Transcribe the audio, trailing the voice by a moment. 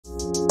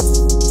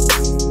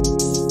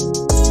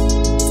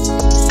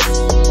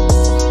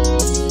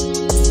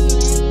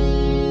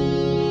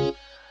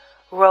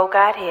Roll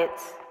God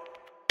Hits.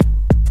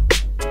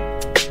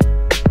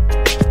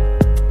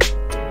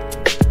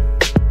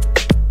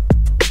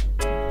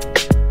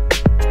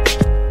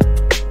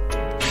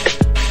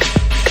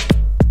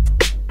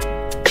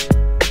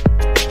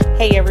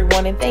 Hey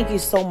everyone, and thank you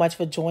so much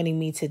for joining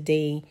me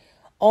today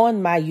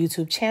on my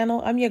YouTube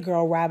channel. I'm your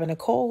girl,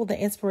 RobinicoleK, the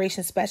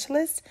Inspiration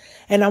Specialist,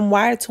 and I'm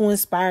wired to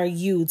inspire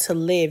you to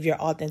live your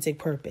authentic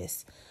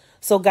purpose.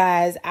 So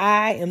guys,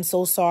 I am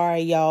so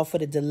sorry, y'all, for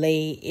the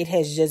delay. It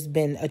has just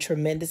been a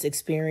tremendous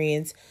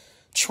experience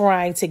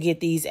trying to get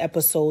these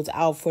episodes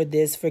out for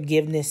this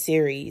forgiveness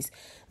series.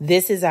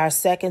 This is our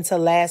second to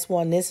last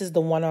one. This is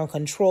the one on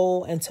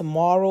control. And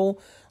tomorrow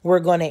we're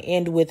going to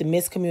end with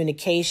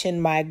miscommunication.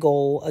 My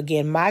goal,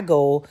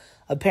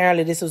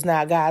 apparently this was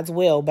not God's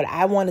will, but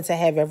I wanted to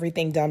have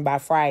everything done by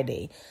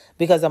Friday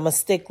because I'm a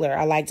stickler.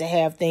 I like to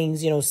have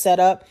things, set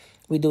up.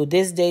 We do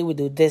this day, we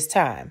do this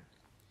time.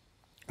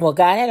 Well,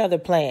 God had other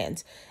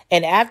plans.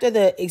 And after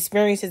the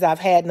experiences I've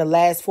had in the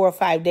last 4 or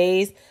 5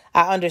 days,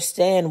 I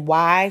understand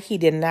why he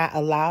did not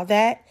allow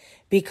that.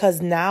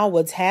 Because now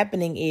what's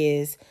happening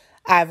is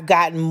I've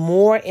gotten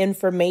more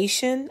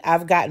information.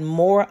 I've gotten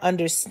more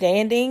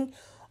understanding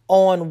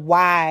on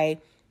why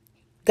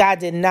God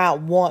did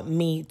not want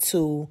me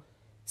to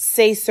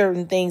say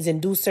certain things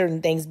and do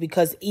certain things,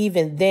 because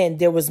even then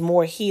there was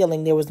more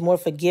healing. There was more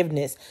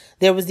forgiveness.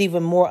 There was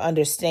even more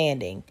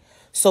understanding.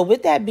 So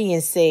with that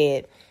being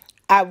said,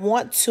 I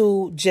want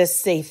to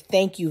just say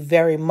thank you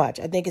very much.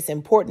 I think it's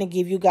important to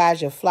give you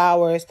guys your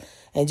flowers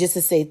and just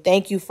to say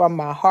thank you from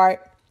my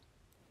heart.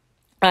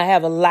 I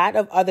have a lot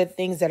of other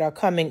things that are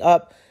coming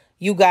up.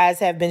 You guys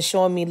have been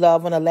showing me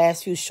love on the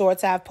last few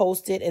shorts I've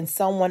posted, and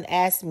someone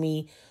asked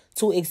me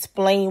to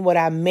explain what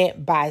I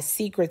meant by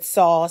secret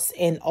sauce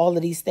and all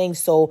of these things.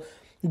 So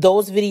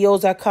those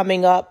videos are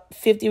coming up.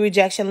 50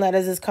 rejection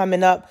letters is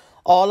coming up.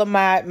 All of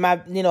my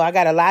I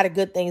got a lot of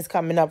good things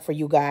coming up for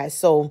you guys.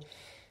 So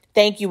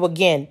thank you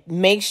again.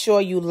 Make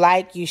sure you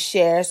like, you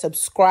share,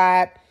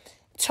 subscribe,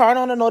 turn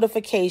on the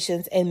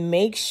notifications, and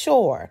make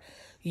sure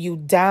you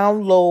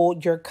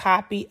download your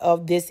copy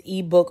of this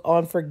ebook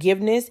on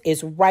forgiveness.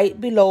 It's right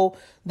below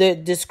the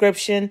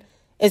description.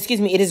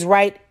 It is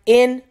right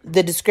in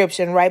the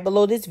description right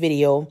below this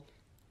video.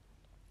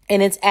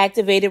 And it's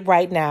activated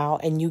right now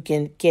and you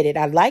can get it.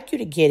 I'd like you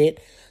to get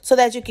it so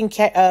that you can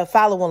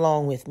follow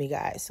along with me,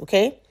 guys.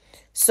 Okay?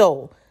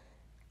 So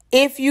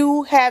if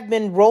you have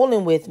been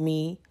rolling with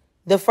me,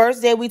 the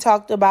first day we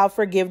talked about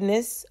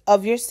forgiveness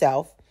of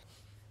yourself.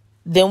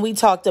 Then we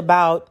talked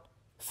about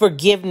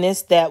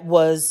forgiveness that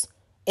was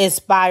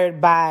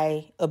inspired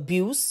by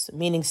abuse,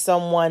 meaning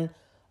someone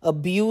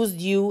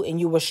abused you and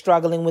you were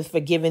struggling with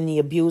forgiving the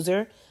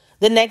abuser.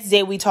 The next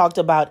day we talked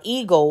about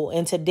ego,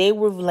 and today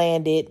we've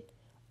landed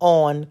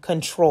on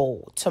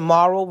control.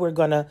 Tomorrow we're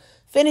going to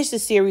finish the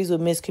series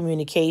with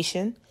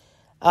miscommunication.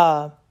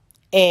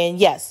 And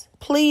yes,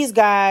 please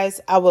guys,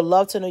 I would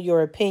love to know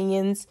your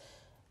opinions.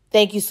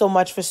 Thank you so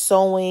much for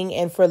sewing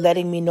and for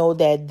letting me know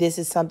that this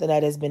is something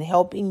that has been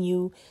helping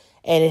you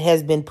and it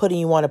has been putting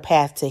you on a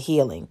path to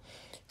healing.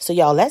 So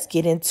y'all, let's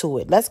get into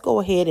it. Let's go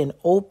ahead and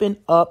open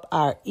up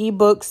our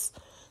ebooks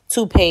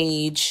to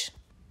page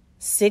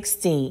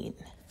 16.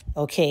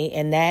 Okay,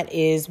 and that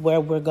is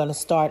where we're going to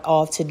start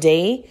off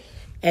today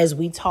as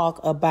we talk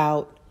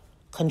about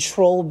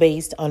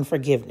control-based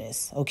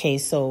unforgiveness. Okay,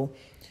 so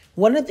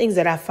one of the things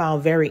that I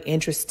found very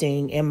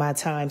interesting in my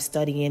time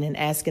studying and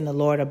asking the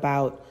Lord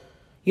about,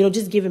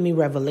 just giving me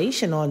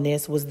revelation on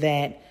this, was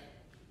that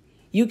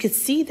you could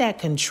see that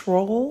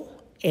control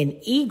and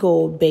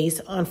ego-based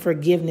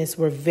unforgiveness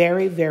were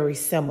very, very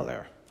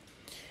similar.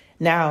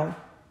 Now,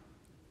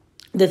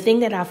 the thing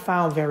that I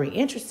found very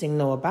interesting,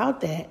 though,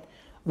 about that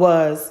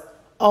was,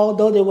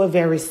 although they were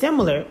very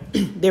similar,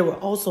 they were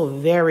also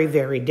very,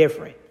 very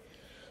different.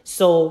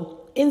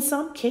 So in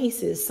some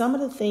cases, some of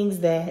the things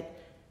that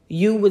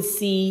you would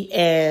see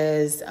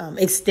as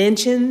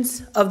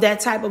extensions of that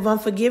type of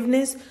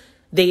unforgiveness,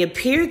 they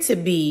appear to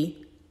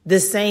be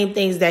the same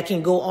things that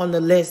can go on the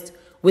list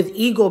with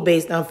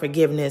ego-based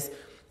unforgiveness,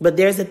 but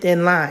there's a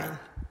thin line.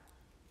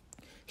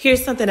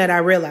 Here's something that I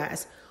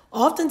realized.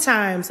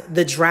 Oftentimes,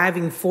 the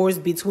driving force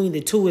between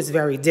the two is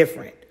very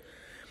different,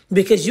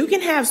 because you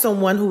can have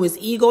someone who is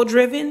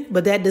ego-driven,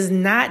 but that does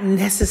not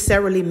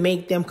necessarily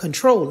make them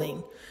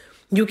controlling.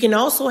 You can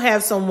also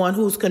have someone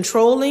who's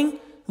controlling,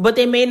 but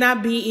they may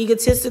not be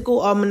egotistical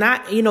or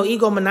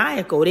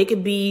egomaniacal. They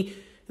could be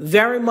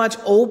very much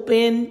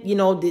open.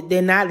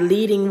 They're not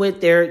leading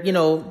with their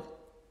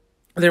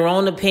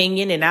own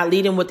opinion. They're not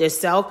leading with their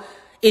self.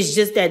 It's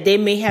just that they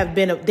may have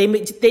been,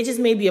 they just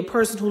may be a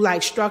person who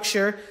likes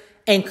structure,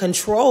 and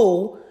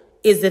control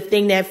is the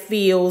thing that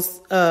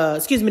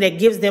that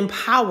gives them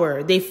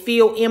power. They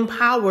feel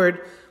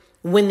empowered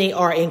when they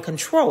are in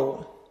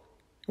control,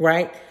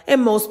 right?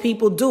 And most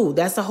people do.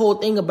 That's the whole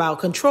thing about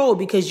control,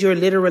 because you're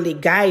literally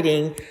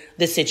guiding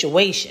the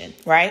situation,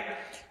 right?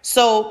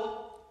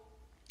 So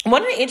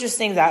One of the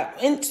interesting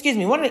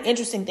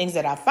things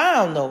that I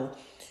found though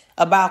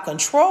about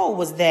control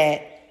was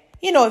that,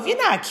 if you're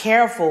not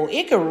careful,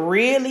 it could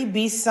really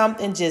be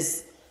something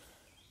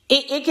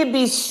it could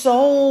be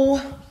so,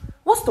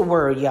 what's the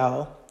word,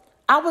 y'all?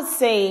 I would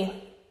say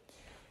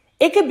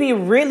it could be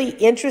really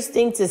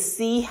interesting to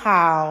see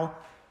how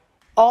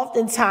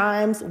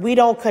oftentimes we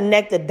don't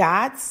connect the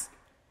dots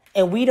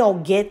and we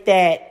don't get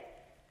that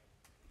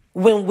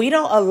when we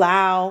don't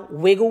allow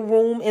wiggle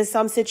room in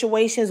some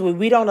situations, when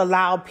we don't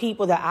allow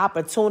people the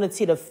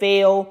opportunity to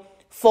fail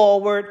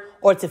forward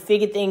or to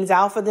figure things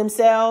out for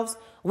themselves,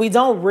 we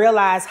don't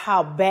realize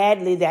how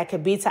badly that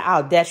could be to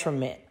our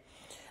detriment.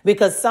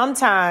 Because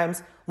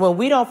sometimes when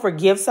we don't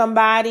forgive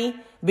somebody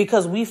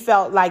because we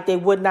felt like they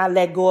would not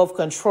let go of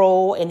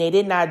control and they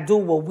did not do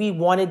what we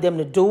wanted them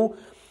to do,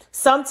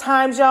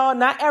 sometimes, y'all,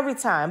 not every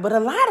time, but a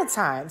lot of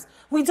times,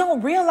 we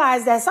don't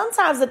realize that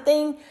sometimes the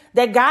thing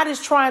that God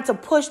is trying to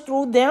push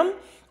through them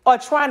or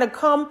trying to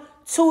come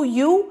to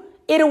you,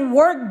 it'll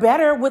work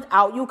better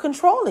without you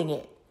controlling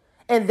it.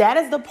 And that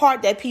is the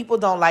part that people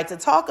don't like to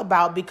talk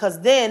about,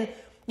 because then,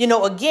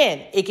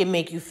 again, it can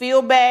make you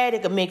feel bad.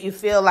 It can make you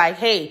feel like,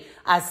 hey,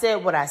 I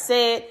said what I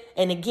said.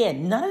 And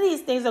again, none of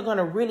these things are going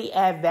to really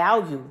add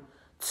value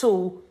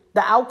to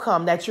the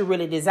outcome that you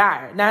really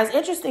desire. Now, it's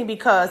interesting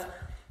because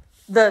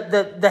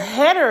the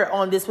header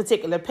on this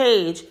particular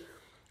page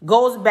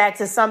goes back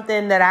to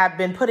something that I've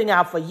been putting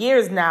out for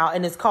years now,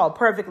 and it's called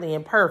Perfectly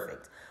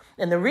Imperfect.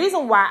 And the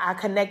reason why I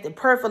connected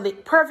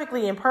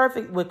perfectly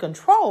imperfect with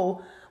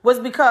control was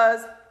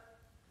because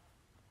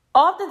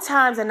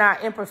oftentimes in our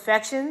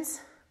imperfections,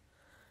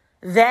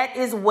 that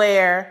is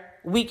where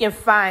we can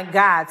find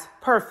God's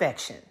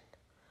perfection.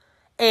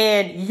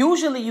 And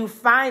usually you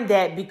find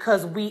that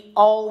because we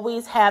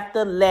always have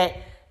to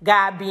let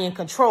God be in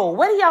control.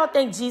 Where do y'all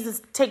think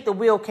Jesus take the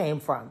wheel came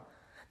from?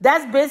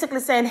 That's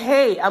basically saying,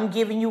 hey, I'm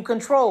giving you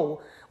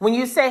control. When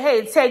you say,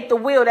 hey, take the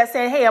wheel, that's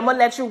saying, hey, I'm going to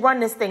let you run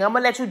this thing. I'm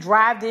going to let you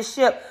drive this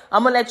ship.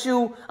 I'm going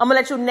to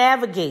let you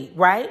navigate,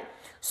 right?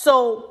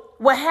 So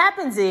what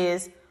happens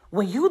is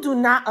when you do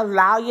not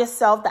allow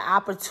yourself the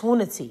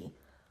opportunity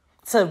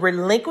to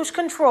relinquish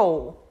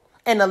control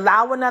and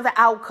allow another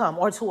outcome,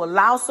 or to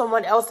allow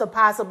someone else to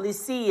possibly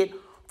see it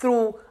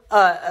through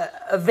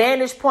a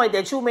vantage point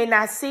that you may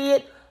not see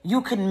it,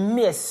 you can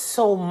miss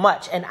so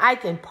much. And I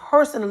can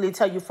personally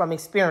tell you from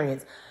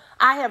experience,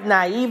 I have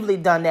naively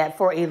done that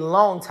for a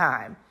long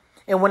time.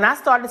 And when I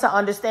started to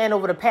understand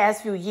over the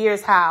past few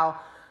years how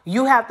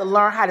you have to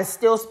learn how to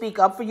still speak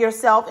up for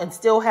yourself and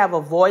still have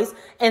a voice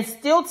and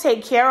still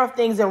take care of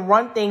things and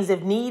run things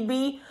if need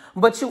be.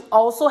 But you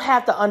also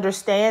have to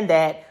understand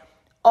that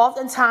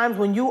oftentimes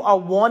when you are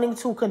wanting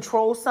to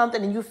control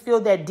something and you feel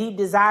that deep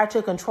desire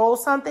to control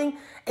something,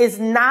 it's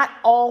not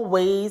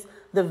always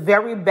the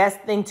very best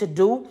thing to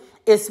do,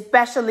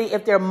 especially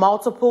if there are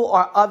multiple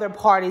or other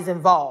parties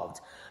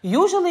involved.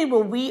 Usually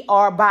when we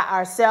are by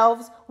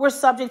ourselves, we're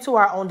subject to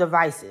our own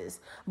devices.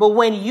 But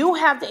when you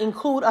have to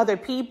include other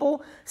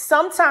people,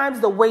 sometimes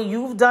the way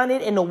you've done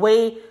it and the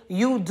way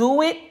you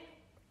do it,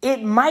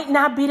 it might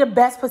not be the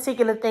best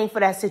particular thing for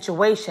that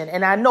situation.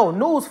 And I know,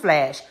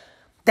 newsflash,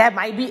 that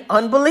might be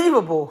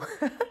unbelievable.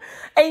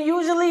 And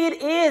usually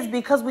it is,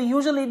 because we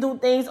usually do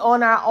things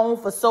on our own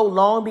for so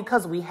long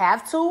because we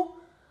have to,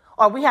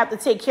 or we have to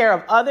take care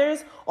of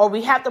others, or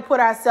we have to put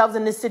ourselves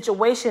in this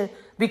situation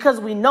because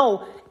we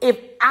know if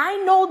I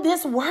know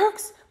this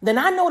works, then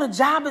I know the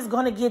job is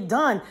going to get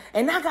done.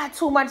 And I got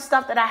too much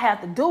stuff that I have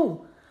to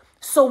do.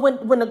 So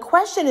when the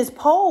question is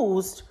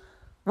posed,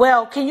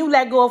 well, can you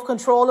let go of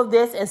control of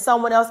this and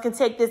someone else can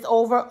take this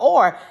over?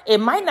 Or it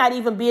might not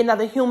even be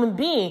another human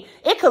being.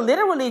 It could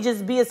literally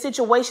just be a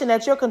situation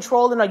that you're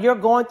controlling or you're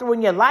going through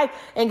in your life.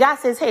 And God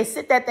says, hey,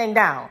 sit that thing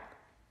down.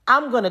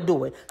 I'm going to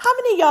do it. How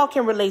many of y'all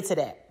can relate to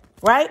that?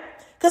 Right?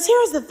 Because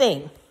here's the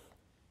thing.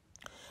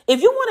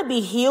 If you want to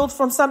be healed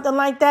from something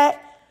like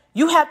that,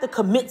 you have to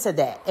commit to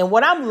that. And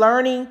what I'm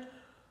learning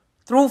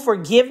through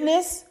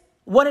forgiveness,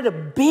 one of the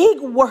big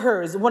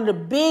words,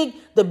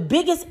 the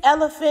biggest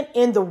elephant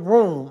in the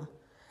room.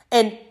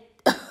 And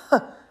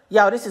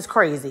y'all, this is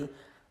crazy.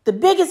 The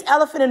biggest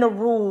elephant in the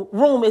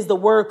room is the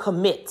word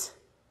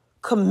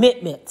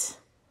commitment.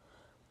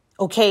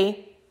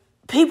 Okay.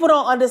 People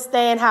don't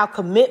understand how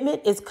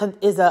commitment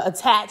is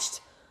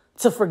attached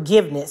to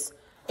forgiveness.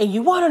 And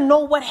you want to know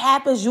what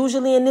happens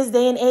usually in this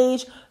day and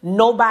age?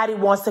 Nobody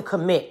wants to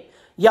commit.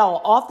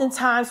 Y'all,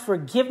 oftentimes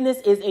forgiveness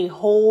is a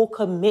whole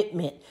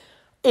commitment.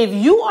 If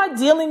you are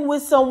dealing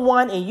with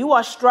someone and you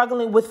are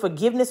struggling with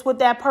forgiveness with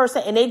that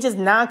person and they just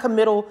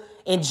non-committal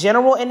in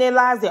general in their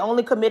lives, they're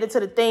only committed to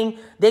the thing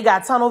they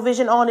got tunnel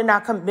vision on, they're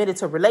not committed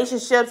to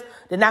relationships,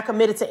 they're not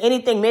committed to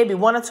anything, maybe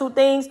one or two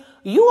things,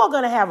 you are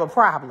going to have a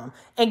problem.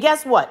 And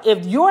guess what?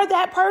 If you're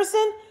that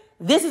person,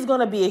 this is going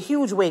to be a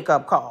huge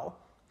wake-up call.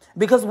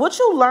 Because what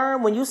you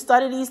learn when you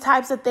study these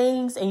types of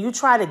things and you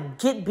try to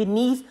get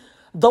beneath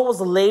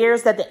those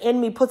layers that the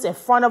enemy puts in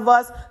front of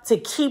us to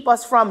keep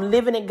us from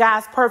living in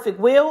God's perfect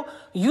will,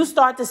 you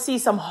start to see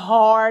some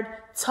hard,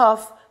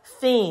 tough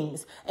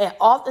things. And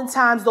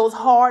oftentimes those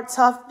hard,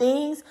 tough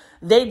things,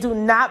 they do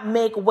not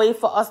make way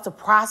for us to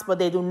prosper.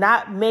 They do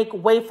not make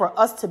way for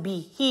us to be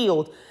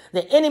healed.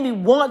 The enemy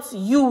wants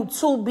you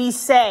to be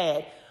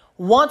sad,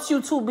 wants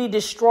you to be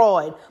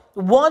destroyed,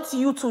 wants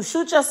you to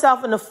shoot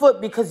yourself in the foot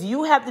because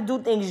you have to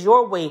do things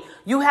your way.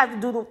 You have to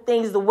do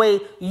things the way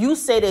you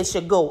say they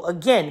should go.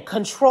 Again,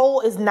 control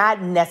is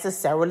not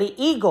necessarily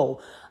ego.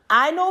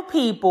 I know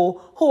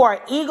people who are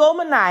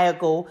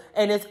egomaniacal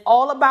and it's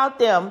all about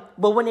them.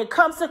 But when it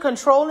comes to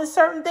controlling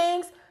certain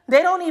things,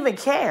 they don't even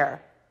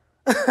care.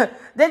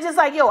 They're just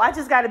like, yo, I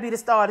just got to be the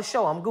star of the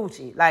show. I'm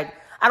Gucci. Like,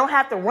 I don't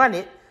have to run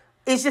it.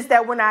 It's just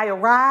that when I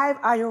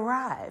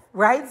arrive,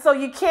 right? So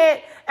you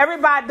can't,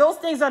 everybody, those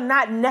things are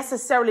not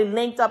necessarily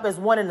linked up as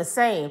one and the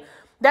same.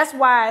 That's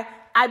why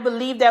I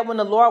believe that when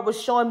the Lord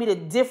was showing me the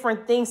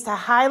different things to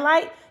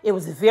highlight, it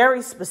was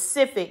very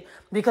specific,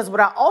 because what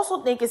I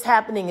also think is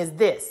happening is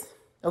this,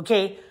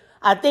 okay?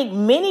 I think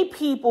many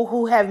people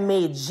who have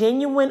made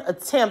genuine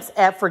attempts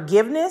at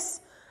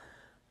forgiveness,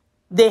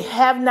 they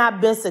have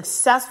not been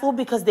successful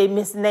because they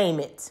misname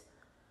it,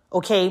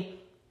 okay?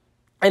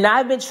 And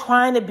I've been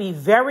trying to be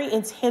very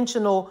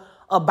intentional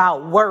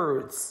about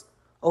words,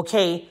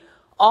 okay?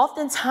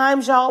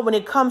 Oftentimes, y'all, when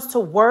it comes to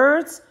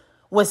words,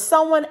 when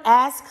someone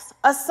asks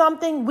us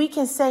something, we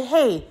can say,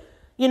 hey,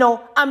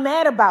 I'm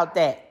mad about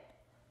that,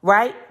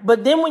 right?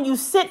 But then when you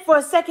sit for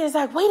a second, it's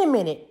like, wait a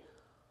minute,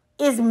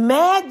 is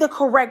mad the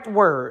correct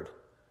word?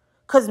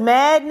 Because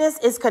madness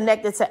is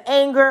connected to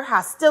anger,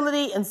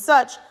 hostility, and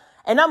such.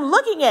 And I'm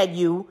looking at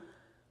you.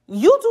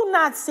 You do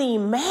not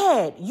seem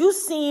mad. You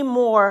seem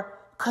more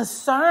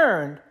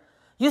concerned.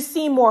 You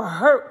seem more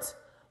hurt.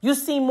 You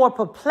seem more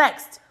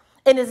perplexed.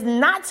 And it's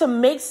not to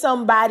make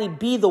somebody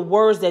be the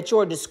words that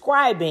you're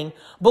describing,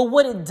 but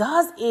what it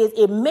does is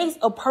it makes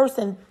a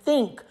person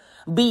think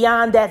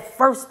beyond that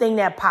first thing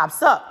that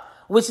pops up,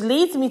 which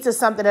leads me to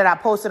something that I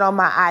posted on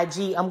my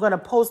IG. I'm going to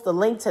post the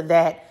link to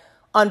that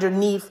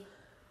underneath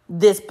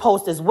this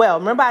post as well.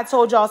 Remember, I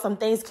told y'all some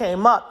things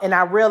came up and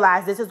I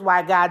realized this is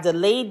why God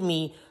delayed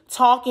me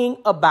talking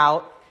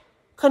about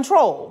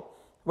control,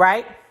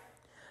 right?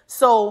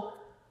 So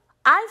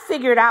I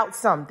figured out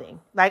something.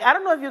 Like, I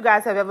don't know if you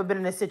guys have ever been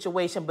in a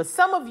situation, but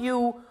some of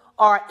you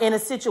are in a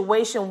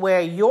situation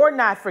where you're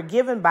not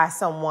forgiven by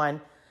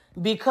someone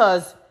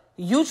because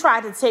you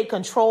tried to take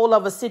control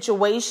of a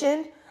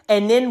situation.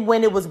 And then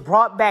when it was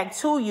brought back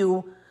to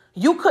you,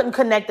 you couldn't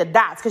connect the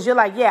dots because you're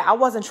like, yeah, I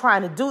wasn't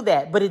trying to do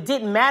that. But it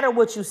didn't matter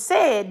what you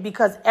said,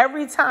 because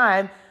every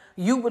time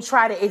you would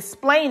try to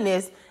explain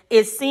this,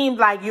 it seemed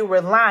like you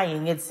were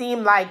lying. It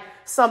seemed like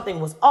something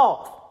was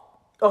off.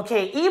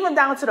 Okay, even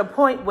down to the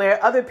point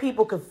where other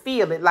people could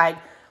feel it, like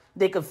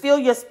they could feel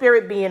your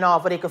spirit being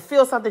off, or they could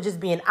feel something just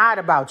being odd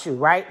about you,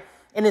 right?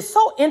 And it's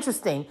so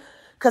interesting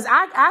because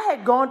I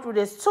had gone through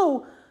this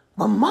too,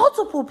 but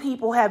multiple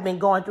people have been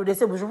going through this.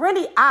 It was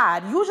really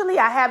odd. Usually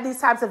I have these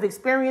types of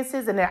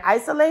experiences and they're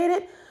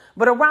isolated,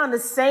 but around the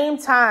same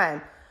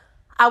time,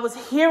 I was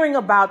hearing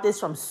about this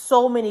from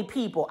so many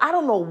people. I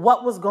don't know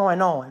what was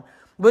going on,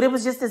 but it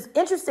was just this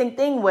interesting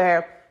thing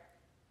where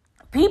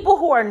people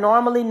who are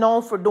normally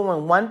known for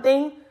doing one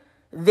thing,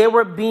 they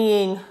were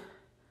being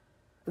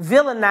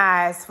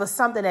villainized for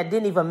something that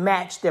didn't even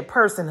match their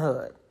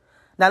personhood.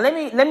 Now,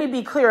 let me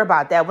be clear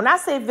about that. When I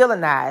say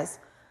villainized,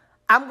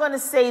 I'm going to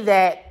say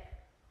that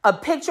a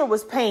picture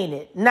was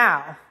painted.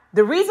 Now,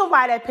 the reason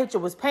why that picture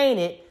was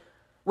painted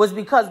was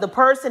because the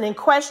person in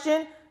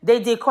question, they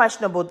did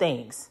questionable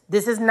things.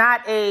 This is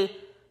not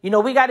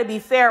we got to be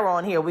fair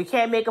on here. We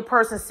can't make a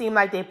person seem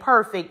like they're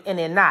perfect and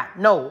they're not.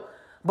 No.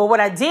 But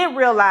what I did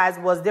realize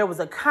was there was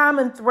a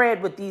common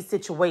thread with these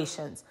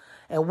situations.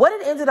 And what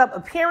it ended up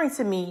appearing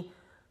to me,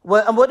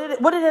 what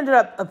it ended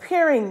up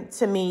appearing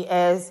to me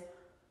as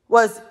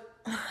was,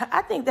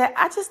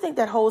 I just think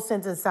that whole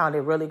sentence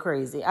sounded really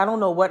crazy. I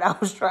don't know what I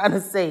was trying to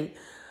say,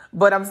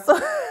 but let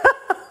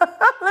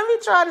me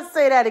try to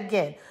say that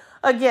again.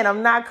 Again,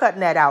 I'm not cutting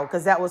that out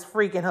because that was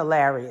freaking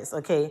hilarious.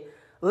 Okay.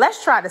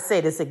 Let's try to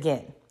say this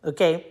again.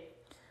 Okay.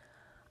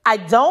 I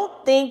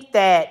don't think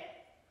that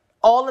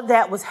all of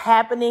that was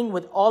happening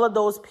with all of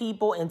those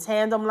people in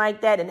tandem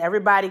like that, and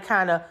everybody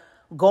kind of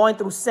going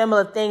through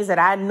similar things that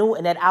I knew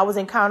and that I was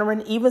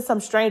encountering, even some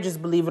strangers,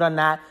 believe it or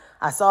not.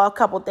 I saw a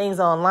couple things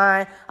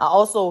online. I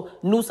also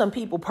knew some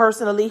people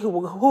personally who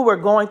were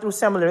going through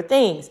similar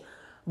things.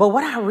 But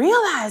what I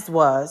realized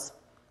was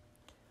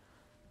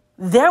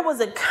there was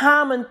a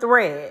common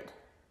thread,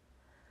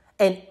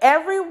 and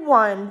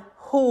everyone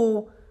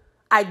who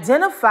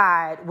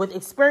identified with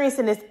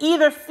experiencing this,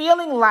 either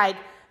feeling like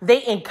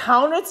they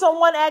encountered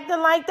someone acting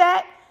like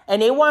that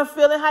and they weren't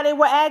feeling how they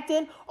were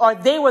acting, or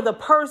they were the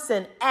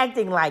person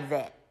acting like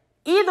that.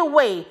 Either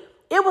way,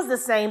 it was the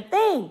same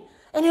thing.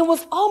 And it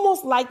was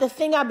almost like the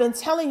thing I've been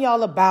telling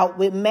y'all about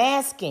with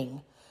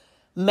masking.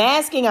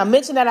 Masking, I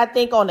mentioned that I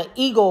think on the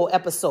ego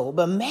episode,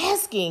 but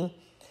masking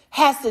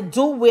has to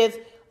do with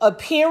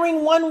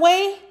appearing one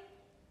way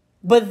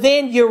But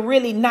then you're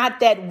really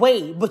not that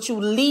way, but you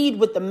lead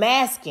with the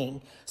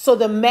masking. So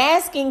the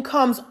masking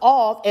comes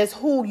off as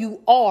who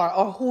you are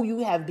or who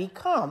you have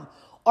become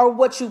or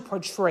what you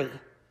portray.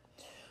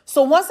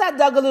 So once I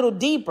dug a little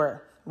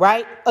deeper,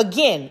 right?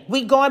 Again,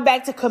 we going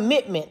back to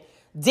commitment,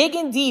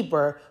 digging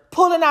deeper,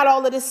 pulling out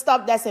all of this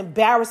stuff that's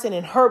embarrassing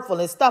and hurtful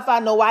and stuff I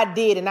know I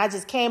did. And I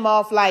just came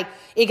off like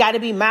it got to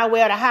be my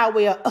way or the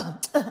highway. Or,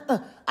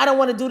 I don't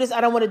want to do this.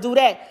 I don't want to do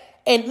that.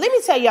 And let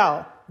me tell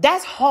y'all,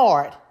 that's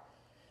hard.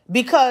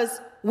 Because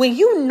when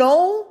you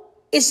know,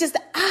 it's just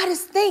the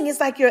oddest thing. It's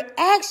like your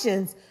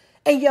actions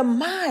and your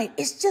mind,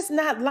 it's just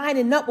not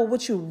lining up with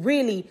what you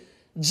really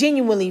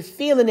genuinely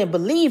feeling and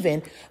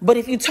believing. But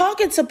if you're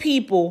talking to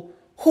people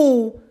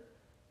who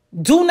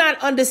do not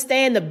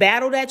understand the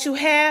battle that you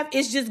have,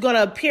 it's just going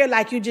to appear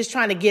like you're just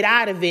trying to get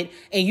out of it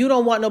and you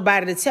don't want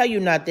nobody to tell you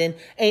nothing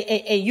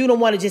and you don't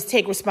want to just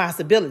take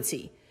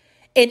responsibility.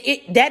 And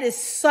that is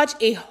such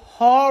a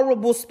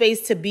horrible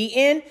space to be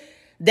in.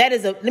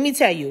 Let me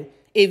tell you,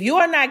 if you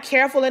are not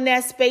careful in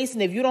that space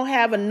and if you don't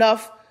have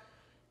enough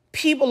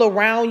people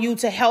around you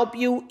to help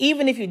you,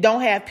 even if you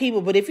don't have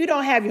people, but if you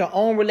don't have your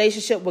own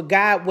relationship with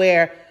God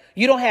where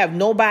you don't have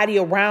nobody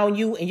around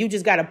you and you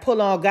just got to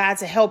pull on God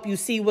to help you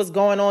see what's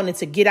going on and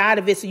to get out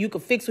of it so you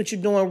can fix what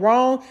you're doing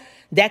wrong,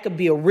 that could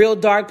be a real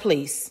dark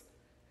place.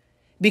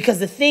 Because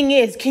the thing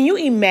is, can you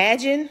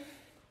imagine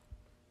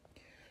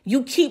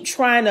you keep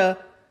trying to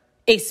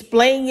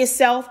explain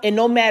yourself and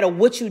no matter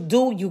what you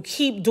do, you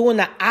keep doing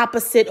the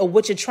opposite of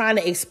what you're trying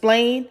to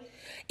explain?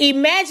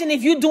 Imagine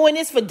if you're doing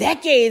this for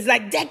decades,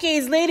 like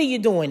decades later you're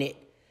doing it.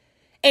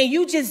 And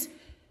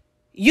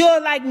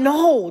you're like,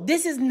 no,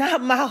 this is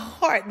not my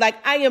heart. Like,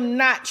 I am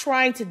not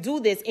trying to do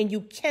this. And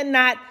you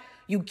cannot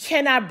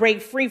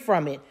break free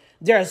from it.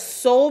 There are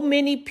so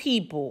many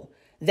people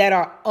that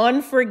are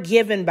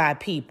unforgiven by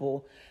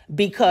people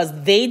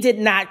because they did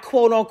not,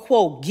 quote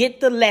unquote, get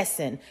the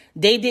lesson.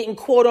 They didn't,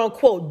 quote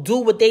unquote, do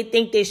what they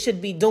think they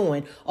should be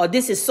doing. Or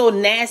this is so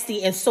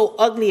nasty and so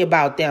ugly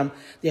about them.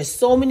 There's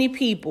so many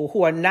people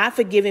who are not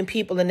forgiving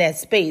people in that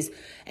space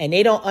and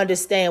they don't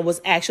understand what's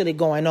actually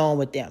going on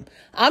with them.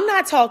 I'm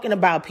not talking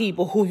about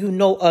people who you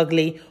know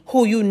ugly,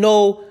 who you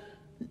know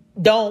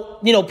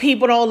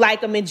people don't like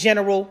them in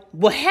general.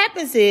 What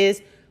happens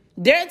is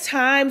there are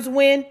times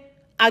when,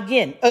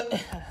 again,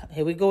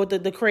 here we go with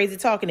the crazy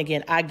talking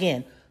again,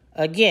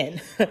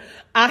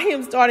 I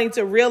am starting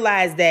to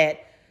realize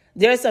that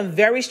there are some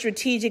very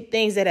strategic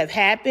things that have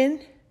happened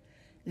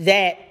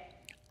that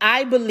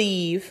I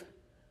believe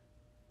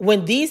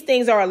when these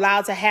things are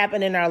allowed to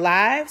happen in our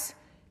lives,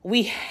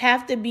 we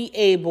have to be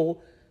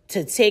able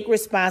to take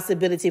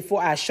responsibility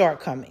for our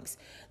shortcomings.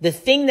 The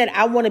thing that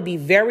I want to be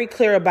very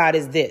clear about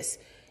is this.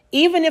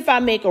 Even if I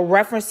make a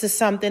reference to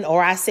something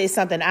or I say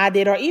something I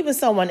did or even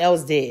someone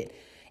else did,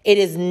 it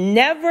is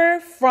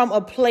never from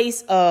a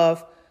place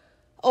of,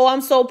 oh,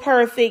 I'm so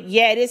perfect.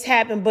 Yeah, this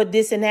happened, but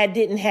this and that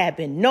didn't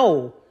happen.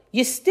 No,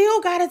 you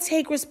still got to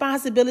take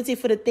responsibility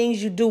for the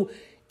things you do,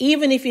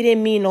 even if you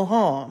didn't mean no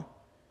harm.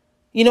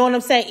 You know what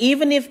I'm saying?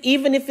 Even if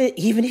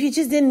you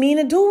just didn't mean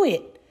to do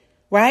it,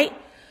 right?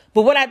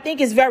 But what I think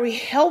is very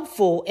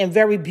helpful and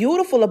very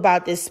beautiful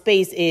about this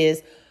space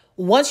is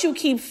once you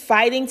keep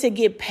fighting to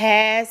get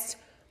past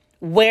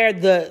where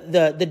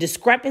the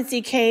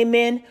discrepancy came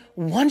in,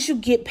 once you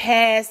get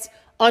past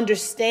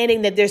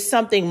understanding that there's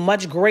something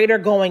much greater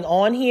going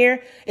on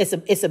here,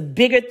 it's a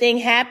bigger thing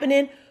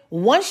happening.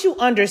 Once you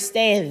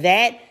understand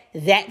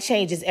that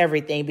changes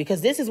everything,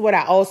 because this is what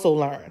I also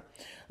learned.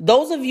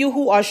 Those of you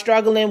who are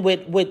struggling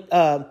with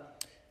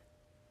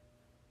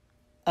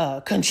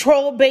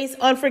control-based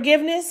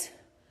unforgiveness,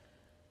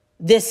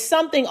 there's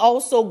something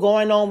also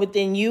going on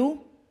within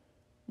you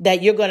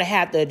that you're going to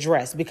have to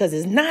address, because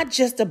it's not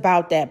just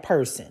about that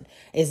person.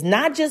 It's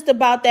not just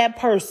about that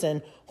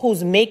person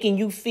who's making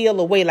you feel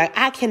a way like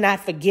I cannot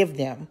forgive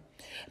them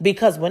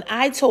because when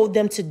I told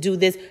them to do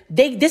this,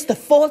 this the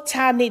fourth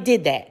time they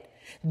did that.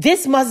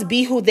 This must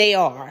be who they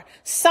are.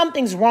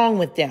 Something's wrong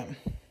with them.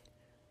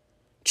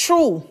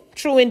 True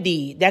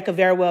indeed. That could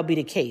very well be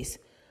the case.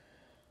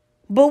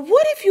 But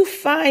what if you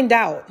find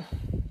out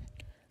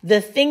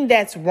the thing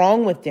that's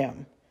wrong with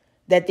them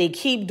that they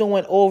keep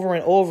doing over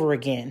and over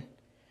again?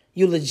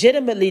 You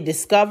legitimately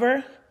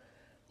discover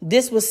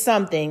this was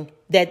something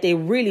that they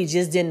really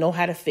just didn't know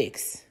how to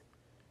fix.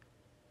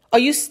 Are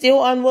you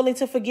still unwilling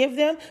to forgive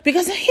them?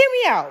 Because hear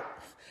me out.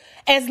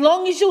 As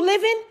long as you're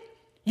living,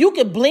 you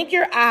could blink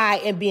your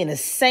eye and be in the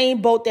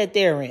same boat that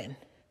they're in.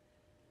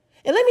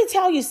 And let me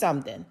tell you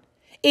something.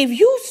 If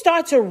you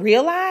start to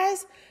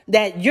realize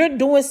that you're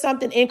doing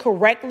something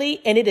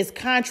incorrectly and it is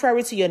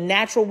contrary to your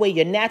natural way,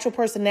 your natural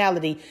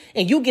personality,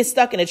 and you get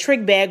stuck in a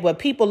trick bag where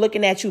people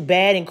looking at you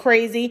bad and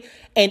crazy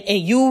and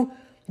you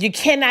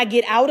cannot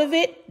get out of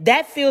it,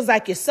 that feels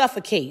like you're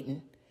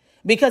suffocating.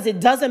 Because it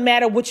doesn't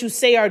matter what you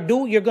say or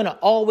do, you're going to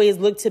always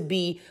look to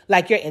be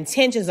like your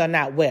intentions are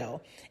not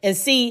well. And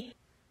see,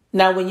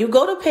 now when you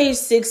go to page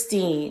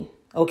 16,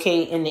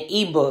 okay, in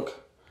the ebook,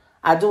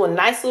 I do a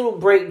nice little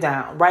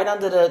breakdown right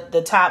under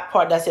the top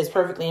part that says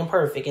perfectly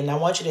imperfect. And I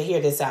want you to hear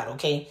this out,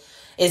 okay?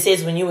 It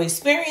says, when you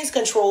experience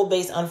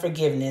control-based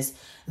unforgiveness,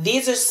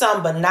 these are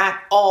some but not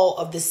all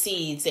of the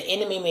seeds the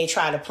enemy may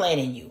try to plant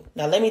in you.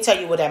 Now, let me tell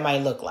you what that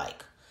might look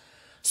like.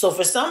 So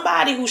for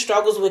somebody who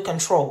struggles with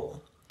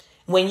control,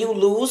 when you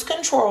lose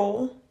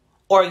control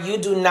or you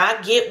do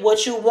not get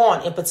what you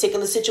want in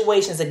particular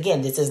situations,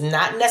 again, this is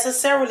not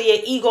necessarily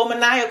an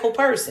egomaniacal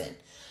person.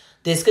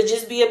 This could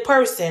just be a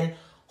person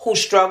who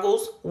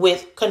struggles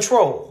with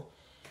control.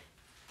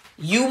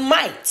 You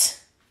might,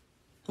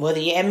 whether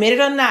you admit it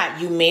or not,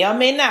 you may or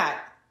may not.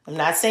 I'm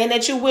not saying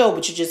that you will,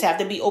 but you just have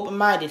to be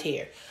open-minded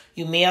here.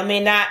 You may or may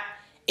not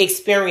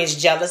experience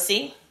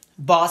jealousy,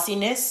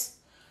 bossiness,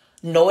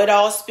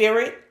 know-it-all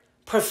spirit,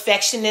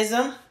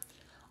 perfectionism,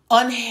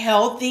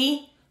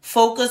 unhealthy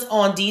focus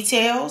on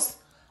details,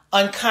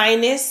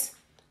 unkindness,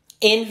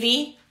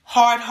 envy,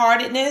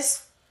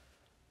 hard-heartedness.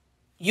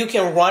 You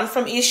can run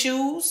from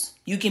issues.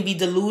 You can be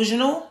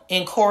delusional,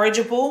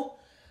 incorrigible,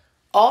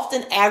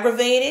 often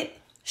aggravated,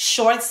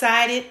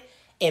 short-sighted,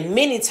 and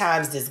many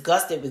times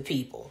disgusted with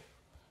people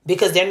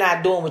because they're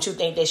not doing what you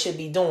think they should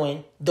be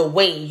doing the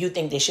way you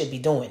think they should be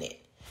doing it.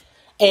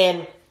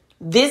 And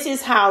this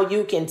is how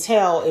you can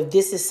tell if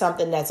this is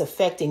something that's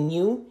affecting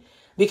you.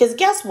 Because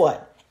guess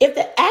what? If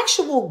the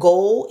actual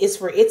goal is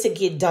for it to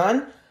get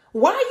done,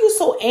 why are you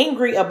so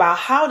angry about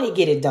how they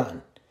get it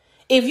done?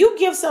 If you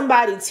give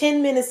somebody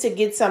 10 minutes to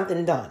get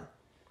something done,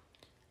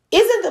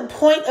 isn't the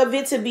point of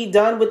it to be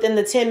done within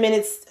the 10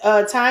 minutes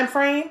time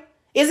frame?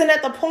 Isn't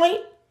that the point?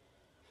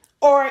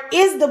 Or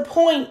is the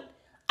point,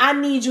 I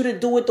need you to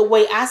do it the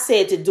way I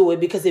said to do it,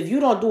 because if you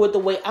don't do it the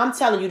way I'm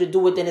telling you to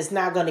do it, then it's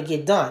not going to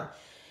get done.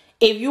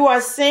 If you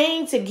are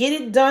saying to get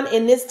it done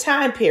in this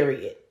time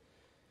period,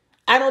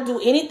 I don't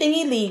do anything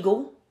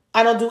illegal.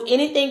 I don't do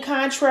anything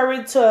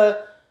contrary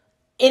to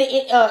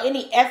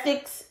any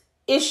ethics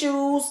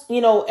issues.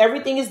 You know,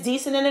 everything is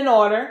decent and in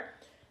order.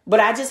 But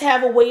I just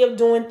have a way of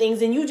doing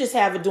things, and you just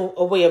have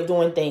a way of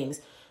doing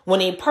things.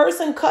 When a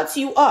person cuts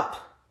you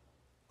up,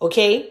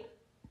 okay,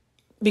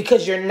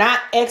 because you're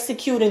not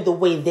executing the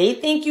way they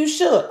think you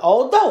should,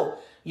 although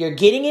you're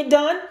getting it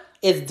done,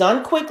 it's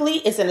done quickly,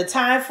 it's in a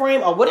time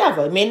frame or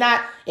whatever. It may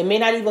not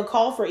even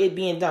call for it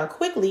being done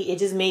quickly. It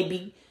just may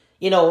be,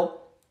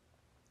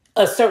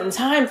 a certain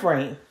time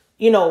frame.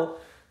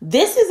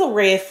 This is a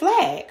red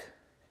flag.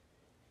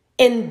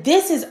 And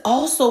this is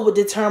also what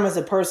determines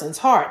a person's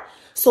heart.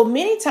 So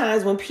many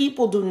times when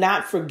people do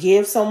not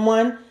forgive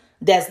someone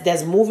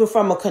that's moving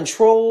from a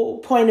control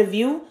point of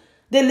view,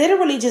 they're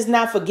literally just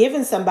not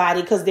forgiving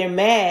somebody because they're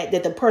mad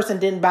that the person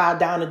didn't bow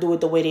down and do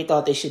it the way they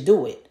thought they should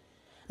do it.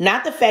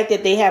 Not the fact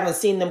that they haven't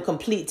seen them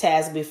complete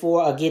tasks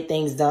before or get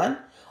things done.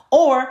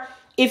 Or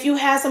if you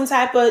have some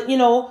type of,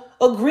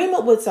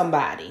 agreement with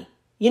somebody.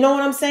 You know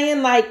what I'm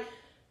saying? Like,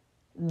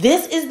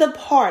 this is the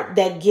part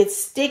that gets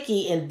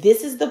sticky, and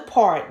this is the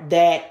part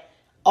that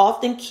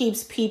often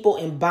keeps people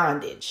in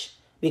bondage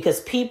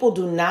because people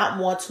do not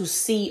want to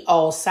see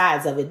all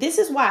sides of it. This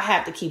is why I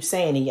have to keep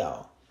saying to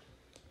y'all,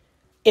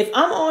 if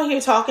I'm on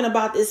here talking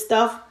about this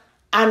stuff,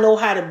 I know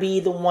how to be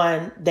the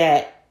one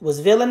that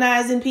was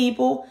villainizing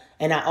people,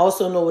 and I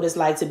also know what it's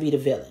like to be the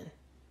villain.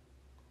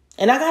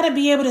 And I got to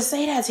be able to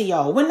say that to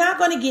y'all. We're not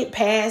going to get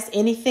past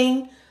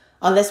anything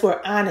unless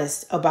we're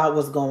honest about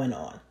what's going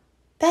on.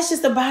 That's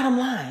just the bottom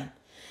line.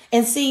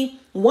 And see,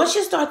 once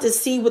you start to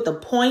see what the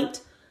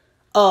point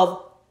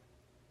of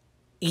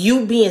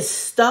you being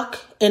stuck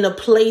in a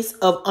place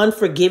of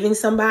unforgiving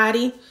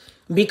somebody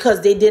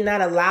because they did not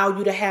allow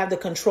you to have the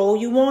control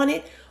you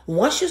wanted,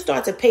 once you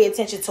start to pay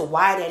attention to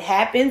why that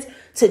happens,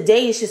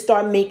 today it should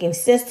start making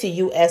sense to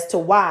you as to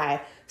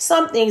why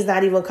some things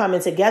not even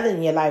coming together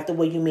in your life the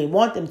way you may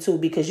want them to,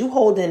 because you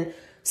holding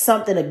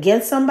something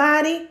against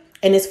somebody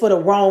and it's for the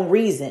wrong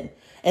reason.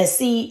 And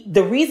see,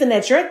 the reason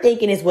that you're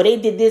thinking is, well, they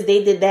did this,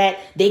 they did that,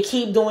 they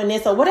keep doing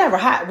this or whatever.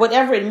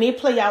 Whatever, it may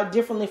play out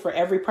differently for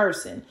every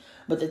person.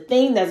 But the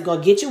thing that's going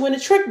to get you in a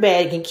trick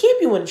bag and keep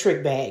you in a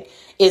trick bag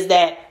is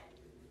that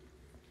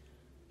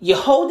you're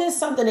holding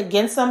something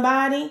against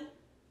somebody.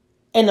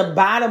 And the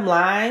bottom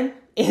line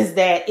is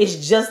that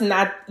it's just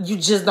not, you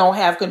just don't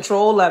have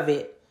control of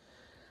it.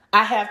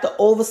 I have to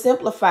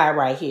oversimplify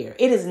right here.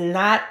 It is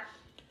not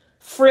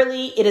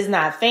frilly. It is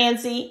not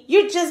fancy.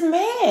 You're just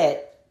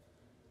mad.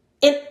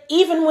 And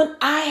even when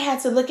I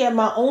had to look at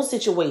my own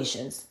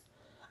situations,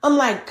 I'm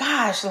like,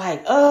 gosh,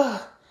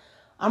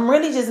 I'm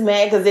really just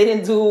mad because they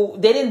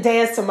didn't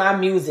dance to my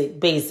music,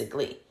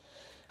 basically.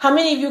 How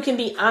many of you can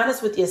be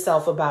honest with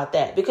yourself about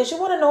that? Because you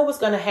want to know what's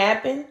going to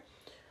happen.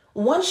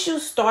 Once you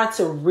start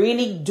to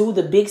really do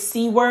the big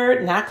C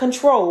word, not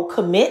control,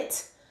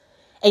 commit,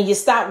 and you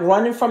stop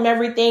running from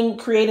everything,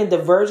 creating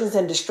diversions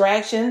and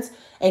distractions,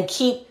 and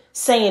keep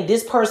saying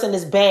this person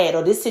is bad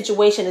or this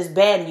situation is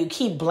bad, and you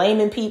keep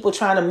blaming people,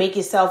 trying to make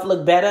yourself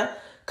look better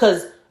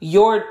because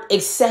your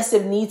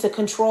excessive need to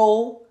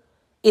control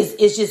is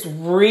just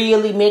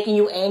really making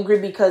you angry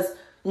because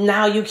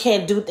now you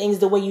can't do things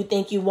the way you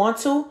think you want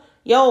to.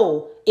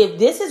 Yo, if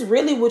this is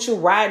really what you're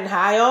riding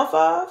high off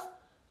of,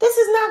 this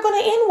is not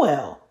going to end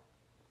well.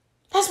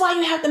 That's why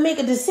you have to make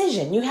a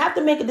decision. You have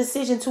to make a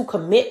decision to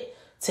commit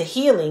to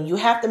healing. You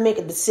have to make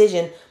a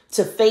decision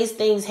to face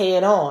things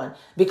head on.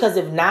 Because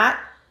if not,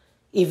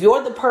 if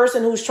you're the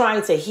person who's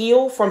trying to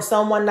heal from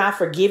someone not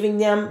forgiving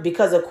them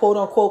because of quote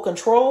unquote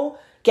control,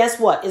 guess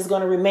what? It's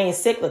going to remain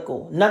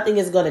cyclical. Nothing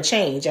is going to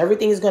change.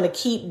 Everything is going to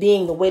keep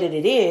being the way that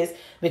it is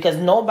because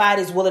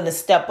nobody's willing to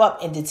step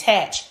up and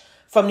detach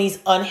from these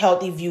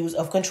unhealthy views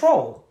of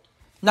control.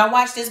 Now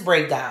watch this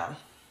breakdown.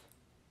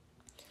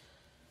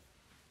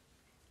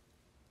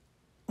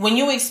 When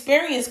you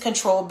experience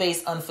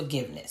control-based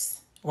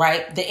unforgiveness,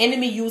 right? The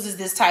enemy uses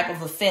this type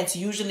of offense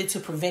usually to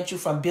prevent you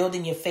from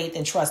building your faith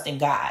and trust in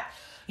God.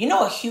 You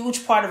know, a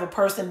huge part of a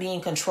person being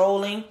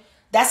controlling,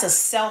 that's a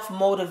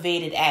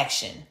self-motivated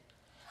action.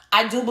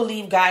 I do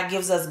believe God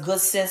gives us good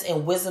sense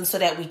and wisdom so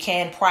that we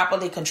can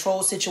properly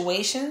control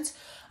situations.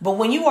 But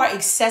when you are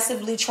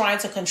excessively trying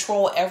to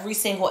control every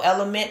single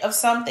element of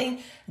something,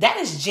 that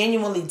is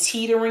genuinely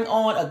teetering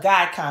on a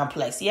God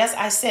complex. Yes,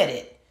 I said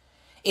it.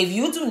 If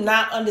you do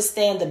not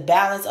understand the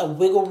balance of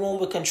wiggle room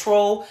with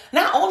control,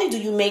 not only do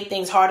you make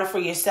things harder for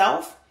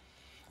yourself,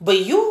 but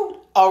you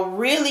are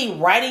really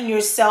writing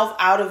yourself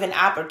out of an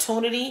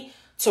opportunity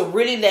to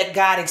really let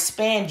God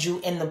expand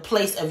you in the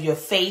place of your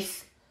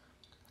faith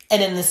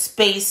and in the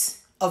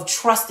space of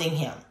trusting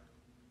him.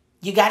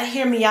 You got to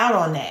hear me out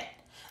on that.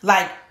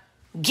 Like,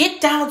 get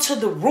down to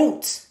the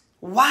roots.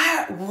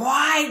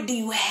 Why do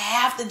you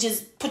have to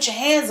just put your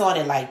hands on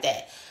it like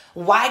that?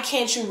 Why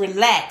can't you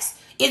relax?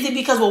 Is it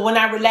because, well, when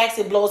I relax,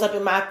 it blows up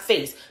in my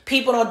face?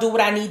 People don't do what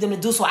I need them to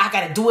do, so I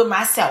got to do it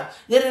myself.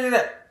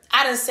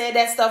 I done said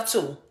that stuff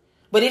too.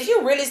 But if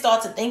you really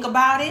start to think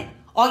about it,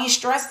 are you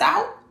stressed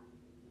out?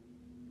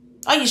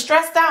 Are you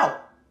stressed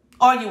out?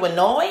 Are you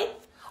annoyed?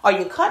 Are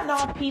you cutting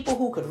off people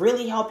who could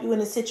really help you in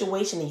a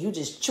situation and you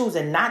just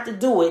choosing not to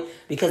do it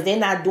because they're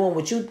not doing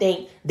what you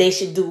think they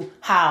should do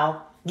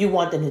how you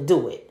want them to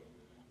do it?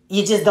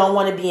 You just don't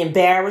want to be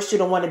embarrassed. You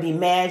don't want to be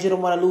mad. You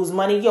don't want to lose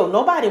money. Yo,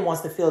 nobody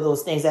wants to feel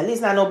those things. At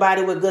least not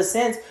nobody with good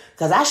sense,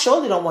 because I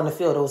surely don't want to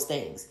feel those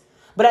things.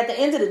 But at the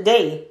end of the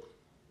day,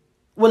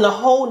 when the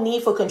whole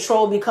need for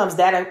control becomes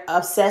that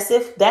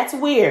obsessive, that's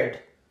weird.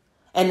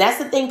 And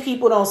that's the thing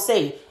people don't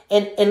say.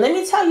 And let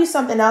me tell you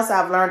something else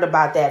I've learned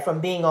about that from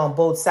being on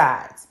both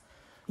sides.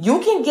 You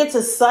can get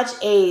to such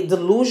a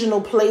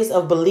delusional place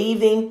of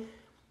believing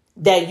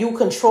that you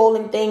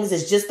controlling things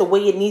is just the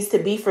way it needs to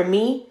be for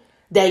me,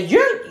 that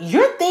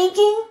you're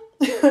thinking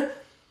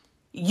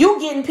you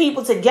getting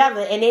people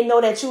together and they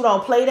know that you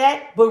don't play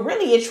that. But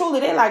really and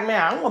truly, they're like,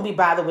 man, I don't want to be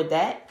bothered with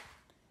that.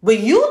 But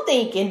you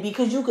thinking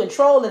because you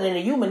controlling it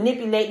and you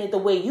manipulating it the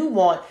way you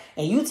want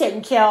and you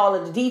taking care of all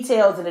of the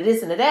details and the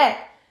this and the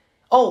that.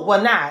 Oh,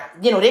 well, nah,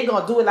 they're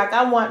going to do it like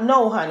I want.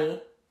 No,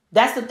 honey.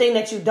 That's the thing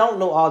that you don't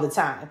know all the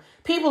time.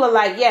 People are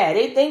like, yeah,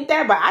 they think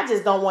that, but I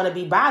just don't want to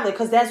be bothered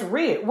because that's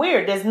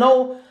weird. There's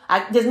no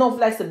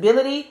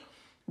flexibility.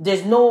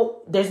 There's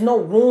no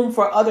room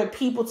for other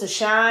people to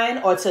shine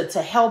or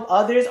to help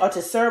others or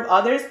to serve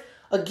others.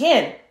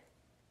 Again,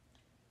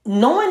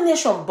 knowing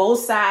this from both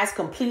sides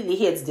completely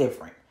hits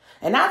different.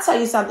 And I'll tell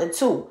you something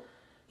too.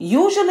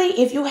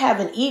 Usually if you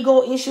have an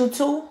ego issue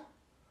too,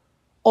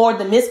 or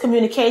the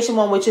miscommunication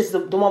one, which is the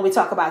one we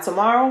talk about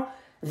tomorrow,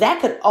 that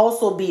could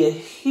also be a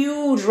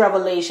huge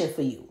revelation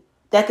for you.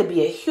 That could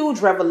be a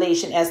huge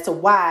revelation as to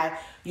why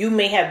you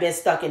may have been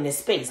stuck in this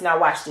space. Now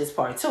watch this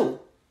part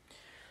too.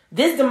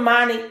 This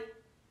demonic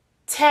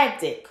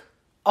tactic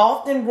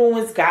often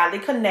ruins godly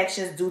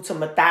connections due to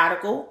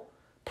methodical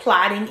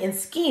plotting and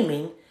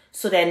scheming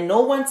so that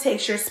no one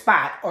takes your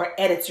spot or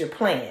edits your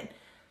plan.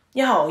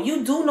 Yo,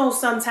 you do know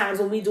sometimes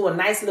when we do a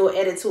nice little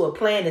edit to a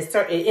plan, it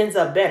ends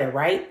up better,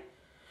 right?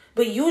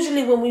 But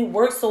usually when we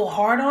work so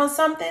hard on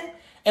something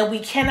and we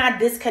cannot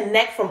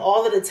disconnect from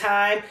all of the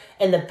time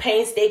and the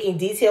painstaking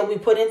detail we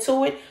put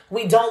into it,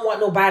 we don't want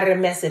nobody to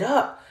mess it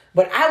up.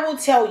 But I will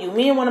tell you,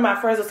 me and one of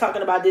my friends was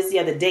talking about this the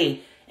other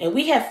day, and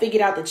we have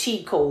figured out the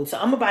cheat code. So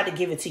I'm about to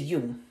give it to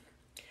you.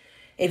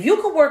 If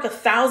you could work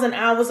 1,000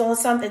 hours on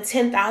something,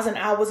 10,000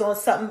 hours on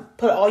something,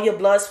 put all your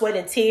blood, sweat,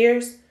 and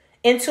tears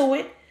into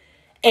it,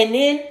 and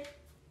then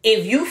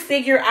if you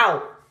figure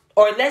out,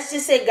 or let's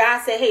just say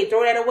God said, hey,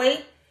 throw that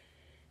away.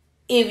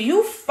 If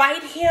you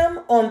fight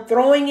him on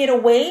throwing it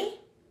away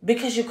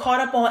because you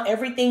caught up on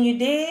everything you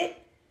did,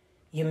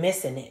 you're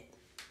missing it.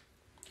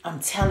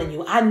 I'm telling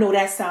you, I know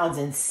that sounds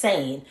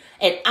insane.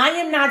 And I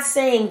am not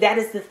saying that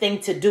is the thing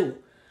to do.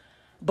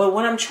 But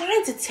what I'm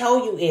trying to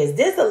tell you is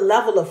there's a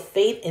level of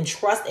faith and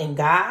trust in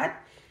God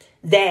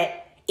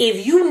that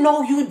if you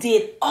know you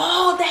did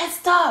all that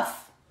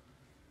stuff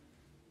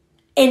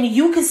and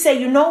you can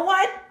say, you know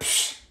what?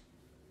 Psh,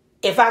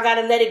 if I got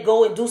to let it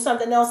go and do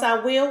something else, I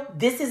will.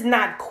 This is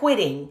not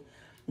quitting.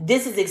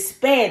 This is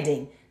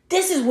expanding.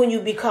 This is when you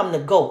become the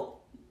GOAT.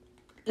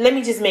 Let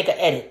me just make an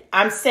edit.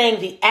 I'm saying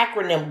the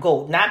acronym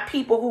GOAT, not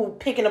people who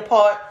picking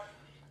apart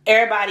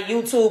everybody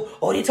YouTube.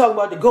 Oh, they talking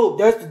about the GOAT.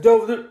 That's the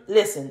devil.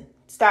 Listen,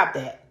 stop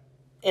that.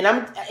 And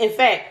in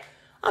fact,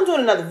 I'm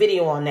doing another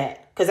video on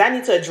that because I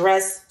need to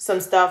address some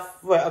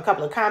stuff for a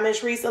couple of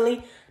comments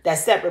recently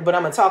that's separate, but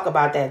I'm going to talk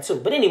about that too.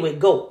 But anyway,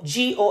 GOAT,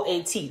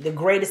 GOAT, the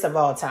greatest of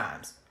all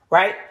times.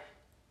 right?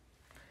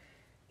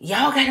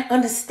 Y'all got to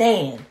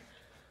understand.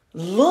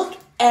 Look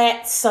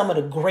at some of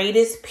the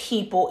greatest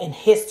people in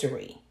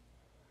history.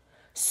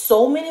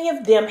 So many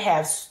of them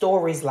have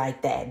stories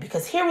like that,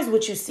 because here is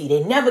what you see.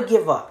 They never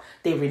give up.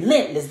 They're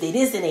relentless. They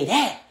this and they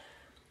that.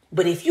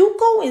 But if you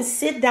go and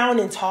sit down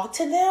and talk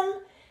to them,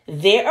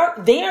 they are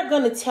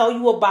going to tell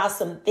you about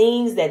some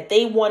things that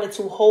they wanted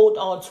to hold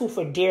on to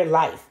for dear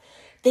life.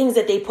 Things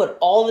that they put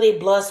all of their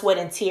blood, sweat,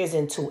 and tears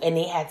into, and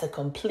they had to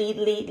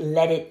completely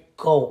let it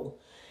go.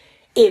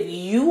 If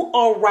you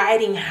are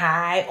riding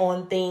high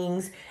on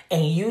things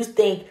and you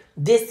think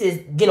this is,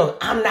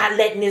 I'm not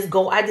letting this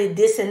go, I did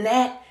this and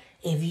that.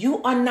 If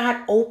you are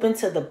not open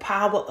to the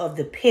power of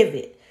the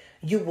pivot,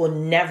 you will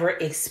never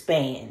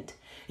expand.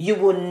 You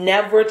will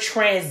never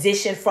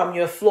transition from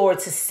your floor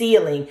to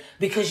ceiling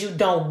because you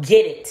don't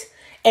get it.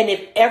 And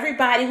if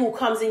everybody who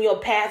comes in your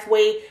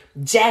pathway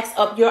jacks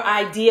up your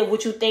idea of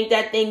what you think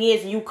that thing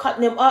is, and you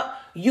cutting them up,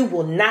 you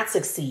will not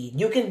succeed.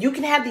 You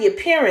can have the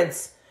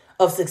appearance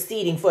of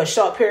succeeding for a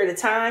short period of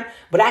time,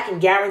 but I can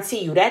guarantee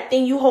you that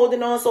thing you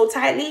holding on so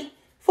tightly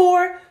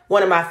for,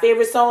 one of my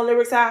favorite song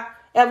lyrics I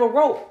ever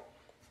wrote.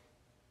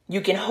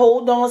 You can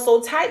hold on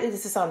so tightly to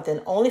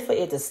something only for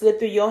it to slip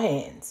through your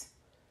hands.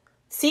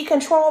 See,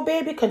 control,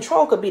 baby.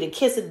 Control could be the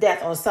kiss of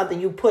death on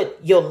something you put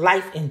your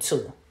life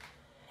into.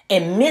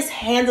 And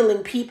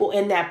mishandling people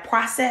in that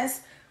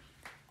process,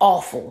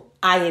 awful.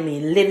 I am a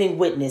living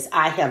witness.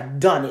 I have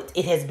done it.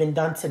 It has been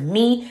done to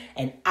me,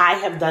 and I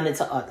have done it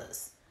to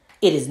others.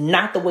 It is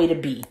not the way to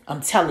be.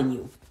 I'm telling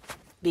you.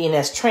 Being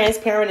as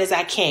transparent as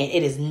I can,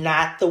 it is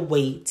not the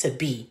way to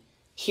be.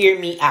 Hear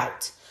me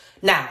out.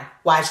 Now,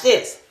 watch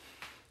this.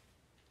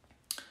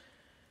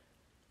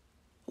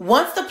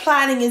 Once the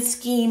plotting and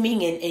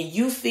scheming and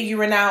you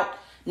figuring out,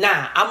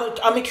 I'm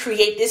going to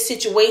create this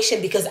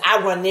situation because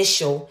I run this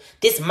show.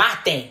 This is my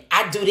thing.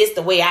 I do this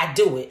the way I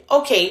do it.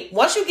 Okay,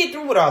 once you get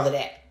through with all of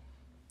that,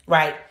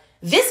 right?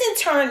 This in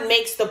turn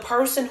makes the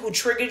person who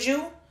triggered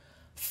you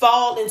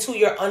fall into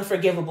your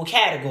unforgivable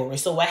category.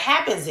 So what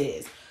happens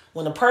is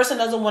when a person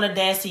doesn't want to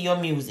dance to your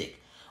music,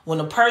 when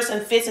a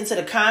person fits into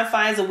the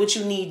confines of what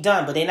you need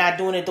done, but they're not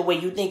doing it the way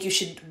you think it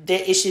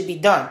should be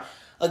done.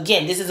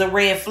 Again, this is a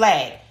red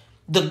flag.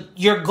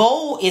 Your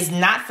goal is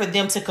not for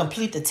them to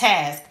complete the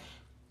task.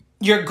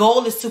 Your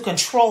goal is to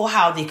control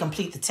how they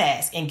complete the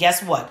task. And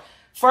guess what?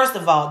 First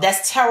of all,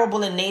 that's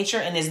terrible in nature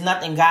and there's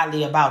nothing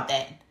godly about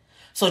that.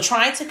 So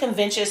trying to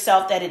convince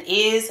yourself that it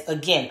is,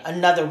 again,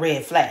 another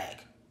red flag.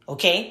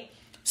 Okay?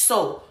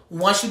 So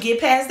once you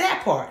get past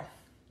that part,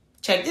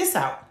 check this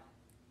out.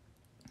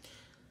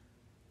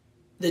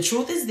 The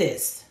truth is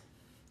this.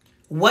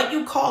 What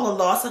you call a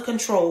loss of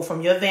control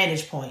from your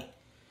vantage point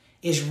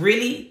is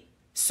really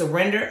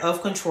surrender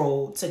of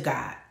control to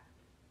God.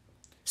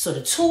 So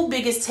the two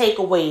biggest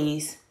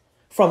takeaways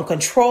from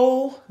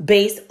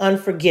control-based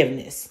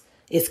unforgiveness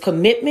is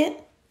commitment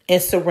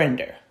and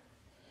surrender.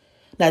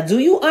 Now, do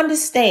you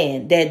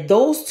understand that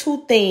those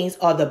two things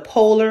are the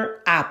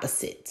polar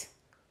opposite?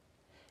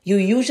 You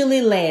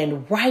usually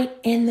land right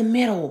in the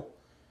middle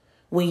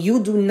when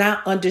you do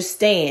not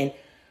understand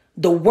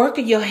the work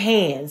of your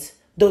hands,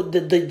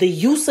 the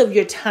use of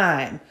your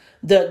time,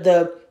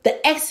 the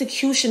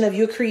execution of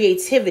your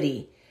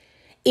creativity.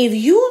 If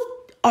you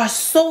are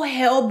so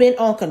hell-bent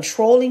on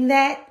controlling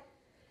that,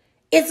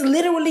 it's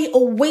literally a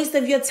waste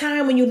of your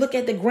time when you look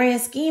at the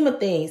grand scheme of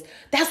things.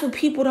 That's what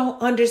people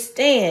don't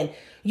understand.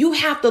 You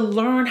have to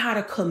learn how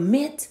to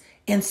commit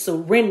and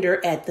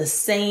surrender at the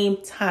same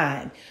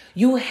time.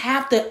 You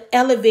have to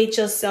elevate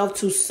yourself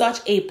to such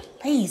a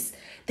place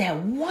that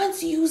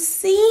once you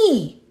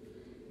see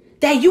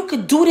that you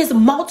could do this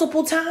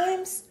multiple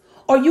times,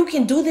 or you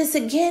can do this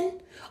again,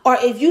 or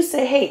if you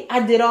say, hey,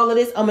 I did all of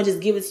this, I'm going to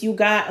just give it to you,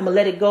 God, I'm going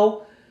to let it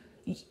go.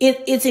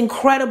 It's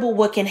incredible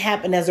what can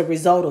happen as a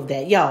result of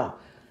that. Y'all,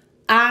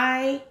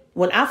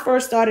 when I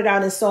first started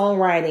out in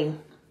songwriting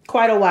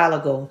quite a while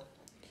ago,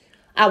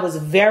 I was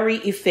very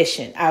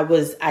efficient.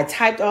 I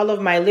typed all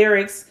of my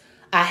lyrics.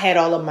 I had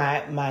all of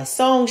my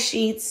song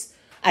sheets.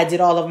 I did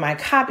all of my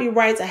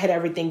copyrights. I had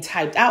everything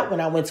typed out when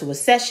I went to a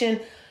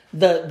session.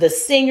 The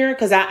singer,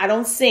 because I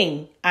don't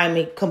sing.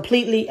 I'm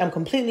completely a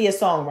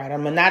songwriter.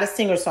 I'm not a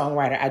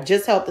singer-songwriter. I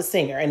just help the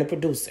singer and the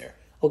producer.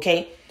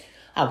 Okay.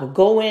 I would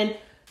go in,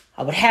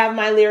 I would have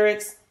my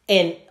lyrics,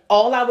 and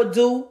all I would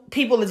do,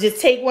 people would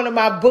just take one of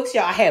my books.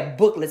 Y'all, I had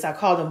booklets. I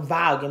call them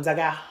volumes. I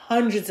got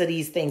hundreds of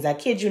these things. I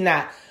kid you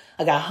not.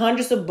 I got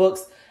hundreds of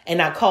books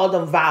and I call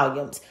them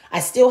volumes. I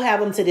still have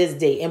them to this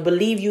day. And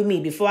believe you me,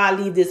 before I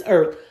leave this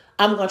earth,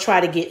 I'm going to try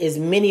to get as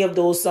many of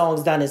those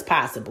songs done as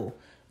possible.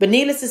 But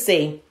needless to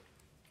say,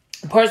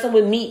 a person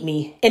would meet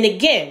me. And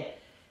again,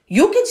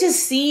 you can just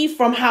see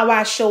from how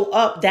I show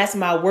up, that's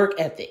my work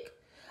ethic.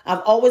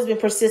 I've always been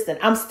persistent.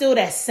 I'm still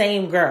that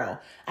same girl.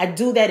 I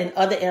do that in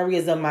other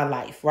areas of my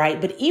life,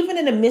 right? But even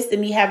in the midst of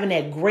me having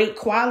that great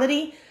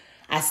quality,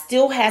 I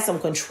still had some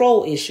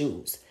control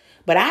issues.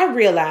 But I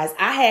realized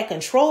I had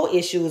control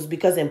issues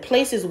because in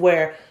places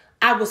where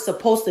I was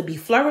supposed to be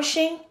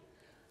flourishing,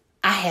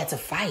 I had to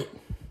fight.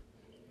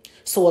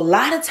 So a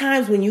lot of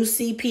times when you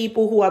see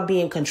people who are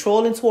being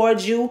controlling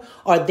towards you,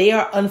 or they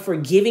are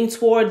unforgiving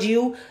towards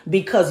you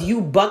because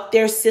you bucked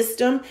their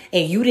system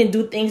and you didn't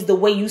do things the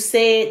way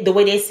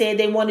they said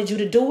they wanted you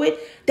to do it,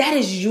 that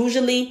is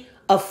usually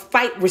a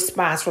fight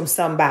response from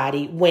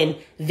somebody when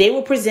they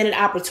were presented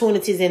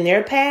opportunities in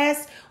their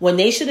past, when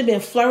they should have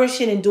been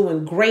flourishing and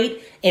doing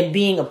great and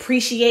being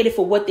appreciated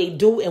for what they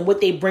do and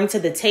what they bring to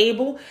the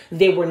table.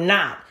 They were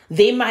not.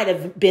 They might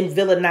have been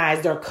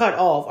villainized or cut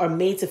off or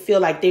made to feel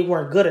like they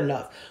weren't good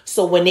enough.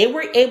 So when they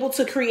were able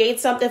to create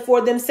something for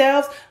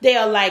themselves, they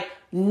are like,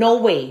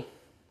 no way,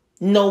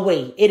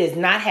 it is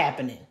not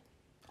happening.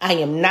 I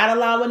am not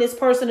allowing this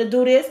person to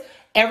do this.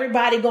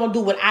 Everybody gonna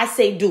do what I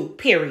say do,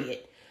 period.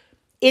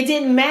 It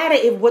didn't matter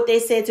if what they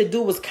said to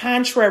do was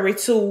contrary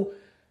to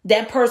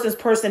that person's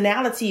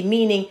personality,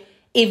 meaning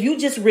if you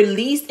just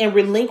released and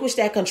relinquished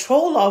that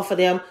control off of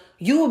them,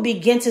 you will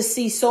begin to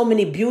see so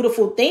many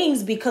beautiful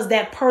things because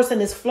that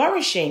person is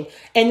flourishing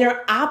and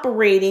they're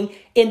operating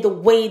in the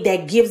way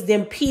that gives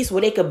them peace,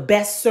 where they could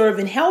best serve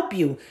and help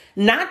you,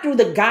 not through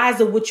the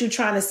guise of what you're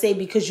trying to say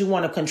because you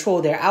want to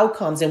control their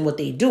outcomes and what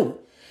they do.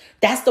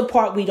 That's the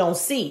part we don't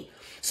see.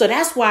 So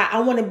that's why I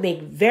want to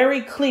make very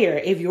clear,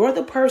 if you're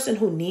the person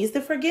who needs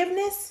the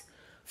forgiveness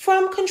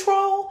from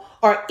control,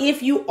 or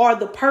if you are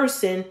the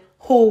person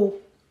who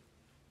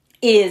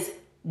is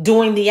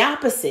doing the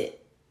opposite,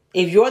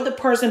 if you're the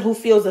person who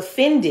feels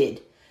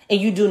offended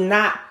and you do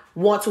not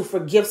want to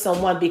forgive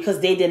someone because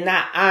they did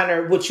not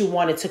honor what you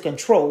wanted to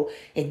control,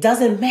 it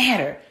doesn't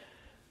matter.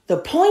 The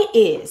point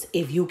is,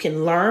 if you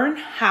can learn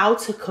how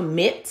to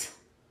commit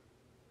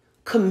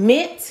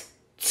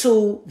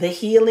to the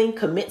healing,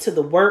 commit to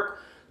the work,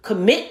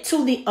 commit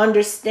to the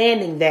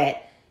understanding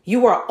that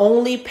you are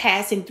only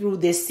passing through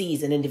this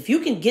season. And if you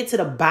can get to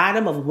the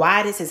bottom of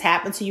why this has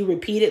happened to you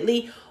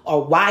repeatedly,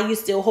 or why you're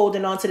still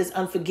holding on to this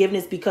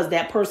unforgiveness because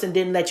that person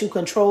didn't let you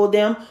control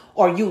them,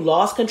 or you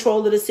lost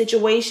control of the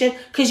situation,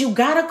 because you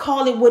got to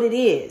call it what it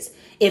is.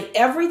 If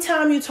every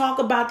time you talk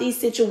about these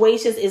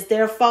situations is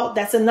their fault,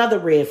 that's another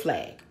red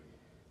flag.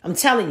 I'm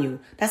telling you,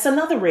 that's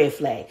another red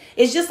flag.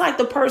 It's just like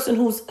the person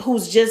who's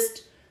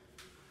just,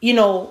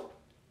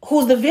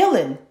 who's the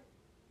villain.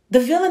 The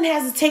villain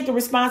has to take the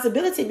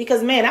responsibility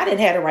because, man, I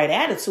didn't have the right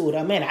attitude.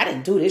 Or, man, I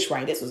didn't do this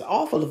right. This was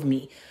awful of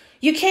me.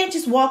 You can't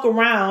just walk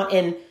around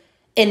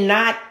and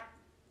not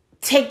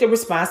take the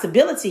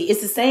responsibility.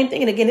 It's the same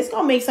thing. And again, it's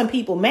going to make some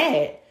people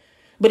mad.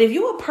 But if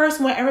you're a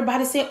person where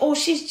everybody say, oh,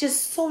 she's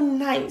just so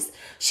nice.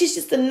 She's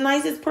just the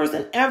nicest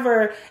person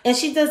ever. And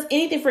she does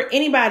anything for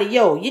anybody.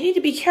 Yo, you need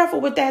to be careful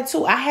with that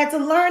too. I had to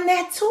learn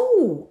that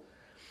too.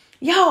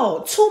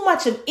 Yo, too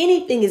much of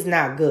anything is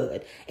not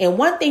good. And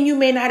one thing you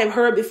may not have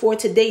heard before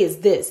today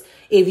is this.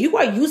 If you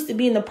are used to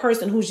being the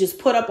person who's just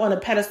put up on a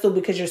pedestal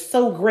because you're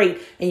so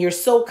great and you're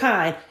so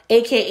kind,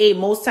 aka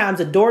most times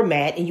a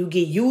doormat, and you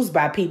get used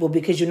by people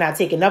because you're not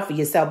taking up for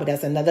yourself, but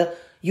that's another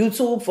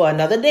YouTube for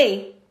another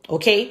day.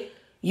 Okay.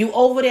 You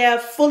over there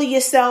full of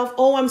yourself.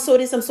 Oh, I'm so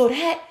this, I'm so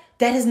that.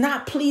 That is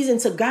not pleasing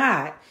to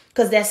God,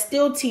 because that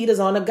still teeters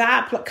on a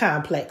God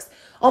complex.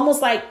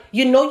 Almost like,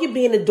 you're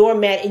being a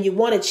doormat and you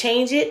want to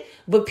change it,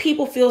 but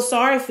people feel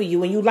sorry for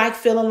you and you like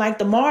feeling like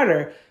the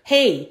martyr.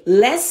 Hey,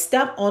 let's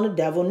step on the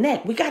devil's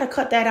neck. We got to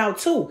cut that out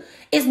too.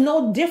 It's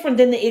no different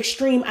than the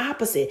extreme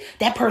opposite.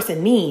 That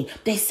person mean,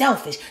 they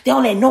selfish. They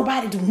don't let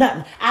nobody do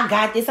nothing. I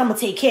got this. I'm going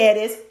to take care of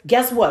this.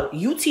 Guess what?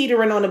 You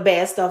teetering on the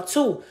bad stuff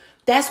too.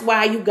 That's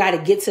why you got to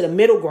get to the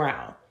middle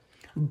ground.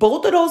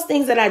 Both of those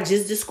things that I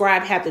just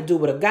described have to do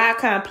with a God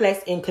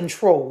complex and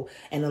control.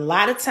 And a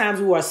lot of times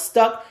we are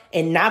stuck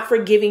in not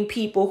forgiving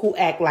people who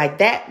act like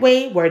that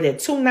way, where they're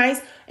too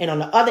nice, and on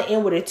the other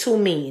end where they're too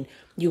mean.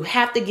 You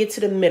have to get to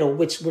the middle,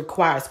 which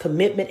requires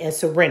commitment and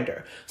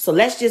surrender. So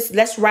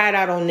let's ride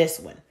out on this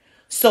one.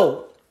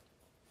 So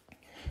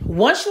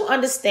once you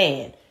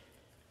understand,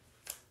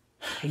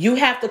 you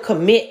have to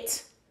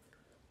commit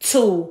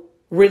to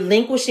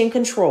relinquishing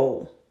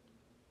control,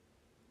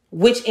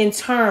 which in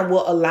turn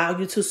will allow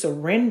you to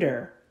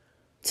surrender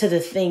to the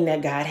thing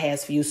that God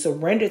has for you.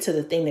 Surrender to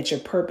the thing that you're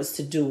purposed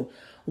to do.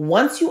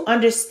 Once you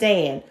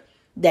understand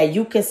that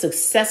you can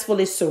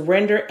successfully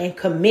surrender and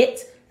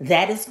commit,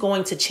 that is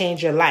going to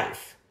change your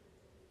life.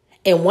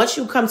 And once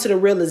you come to the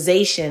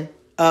realization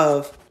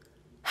of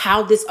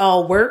how this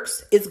all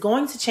works, it's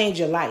going to change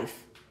your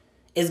life.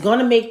 It's going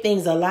to make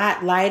things a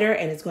lot lighter,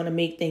 and it's going to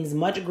make things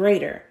much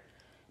greater,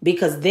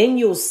 because then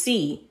you'll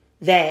see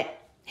that,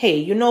 hey,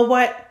 you know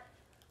what?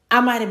 I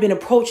might have been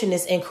approaching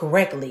this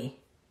incorrectly,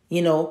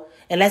 and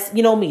let's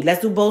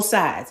do both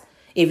sides.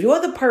 If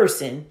you're the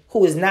person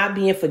who is not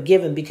being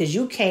forgiven because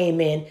you came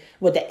in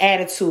with the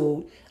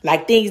attitude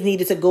like things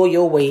needed to go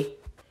your way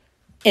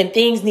and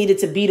things needed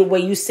to be the way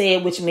you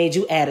said, which made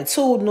you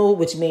attitudinal,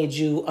 which made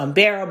you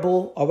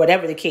unbearable, or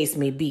whatever the case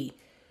may be,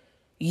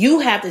 you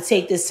have to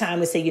take this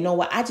time to say, you know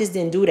what, I just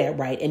didn't do that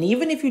right. And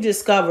even if you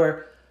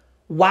discover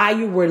why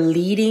you were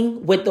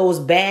leading with those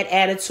bad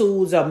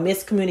attitudes or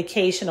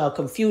miscommunication or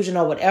confusion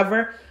or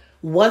whatever,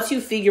 once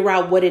you figure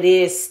out what it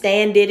is,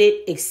 stand in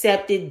it,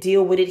 accept it,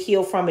 deal with it,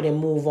 heal from it, and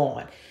move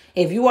on.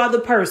 If you are the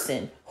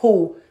person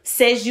who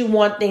says you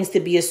want things to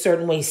be a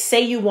certain way, say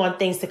you want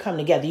things to come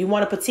together. You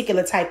want a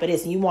particular type of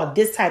this and you want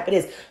this type of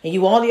this and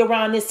you only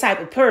around this type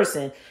of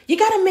person. You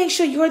got to make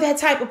sure you're that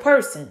type of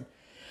person.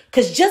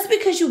 Because just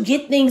because you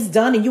get things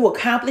done and you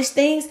accomplish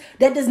things,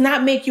 that does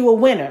not make you a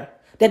winner.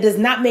 That does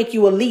not make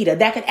you a leader.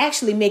 That could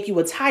actually make you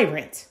a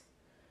tyrant.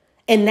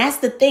 And that's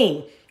the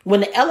thing. When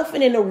the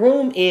elephant in the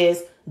room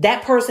is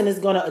that person is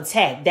going to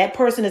attack, that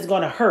person is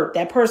going to hurt,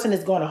 that person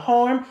is going to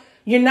harm,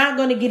 you're not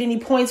going to get any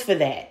points for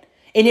that.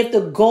 And if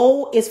the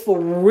goal is for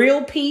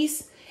real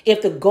peace,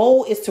 if the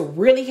goal is to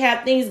really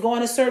have things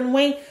going a certain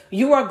way,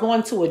 you are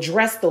going to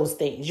address those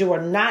things. You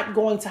are not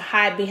going to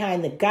hide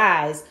behind the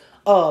guise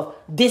of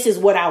this is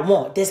what I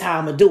want. This is how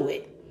I'm going to do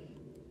it.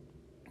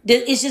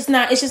 It's just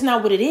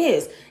not what it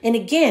is. And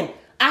again,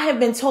 I have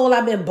been told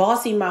I've been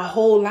bossy my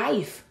whole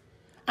life.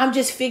 I'm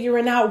just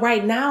figuring out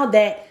right now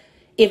that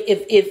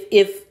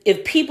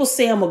if people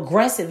say I'm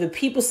aggressive, if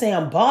people say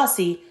I'm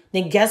bossy,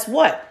 then guess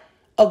what?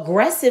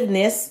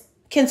 Aggressiveness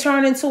can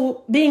turn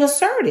into being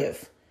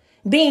assertive.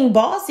 Being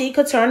bossy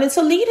could turn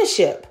into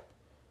leadership.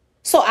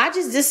 So I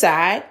just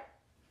decide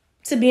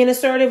to be an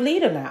assertive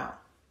leader now.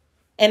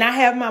 And I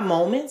have my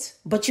moments,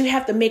 but you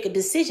have to make a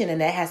decision,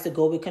 and that has to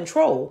go with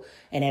control.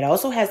 And it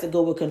also has to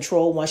go with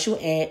control once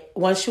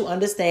you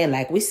understand,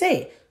 like we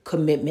say,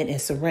 commitment and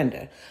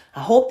surrender.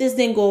 I hope this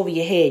didn't go over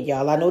your head,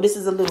 y'all. I know this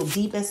is a little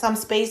deep in some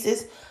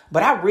spaces,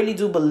 but I really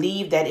do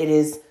believe that it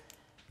is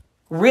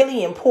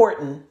really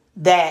important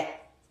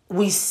that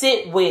we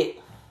sit with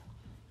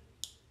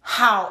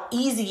how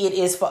easy it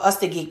is for us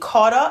to get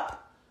caught up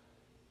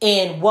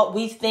in what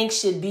we think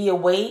should be a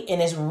way,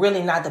 and it's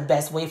really not the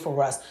best way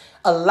for us.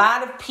 A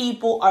lot of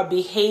people are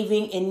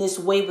behaving in this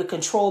way with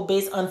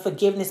control-based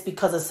unforgiveness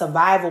because of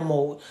survival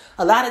mode.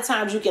 A lot of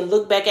times you can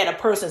look back at a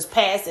person's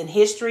past and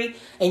history,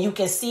 and you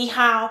can see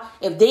how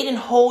if they didn't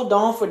hold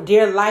on for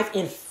dear life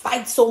and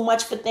fight so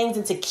much for things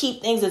and to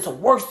keep things and to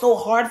work so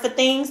hard for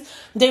things,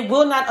 they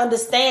will not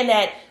understand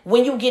that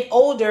when you get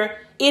older,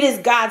 it is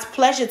God's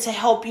pleasure to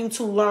help you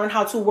to learn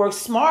how to work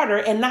smarter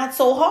and not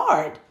so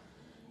hard.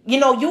 You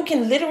know, you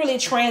can literally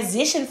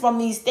transition from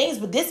these things,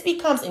 but this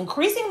becomes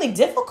increasingly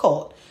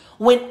difficult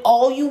when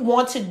all you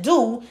want to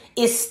do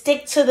is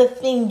stick to the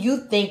thing you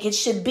think it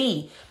should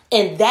be.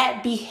 And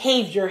that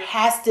behavior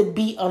has to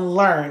be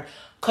unlearned.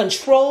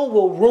 Control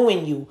will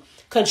ruin you.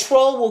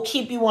 Control will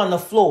keep you on the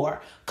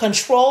floor.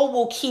 Control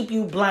will keep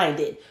you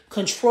blinded.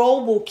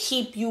 Control will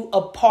keep you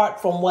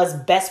apart from what's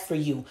best for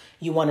you.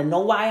 You want to know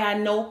why I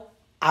know?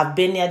 I've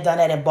been there, done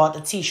that, and bought the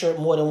t-shirt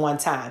more than one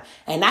time.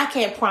 And I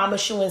can't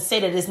promise you and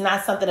say that it's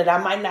not something that I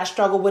might not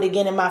struggle with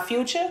again in my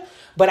future.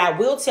 But I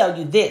will tell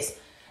you this.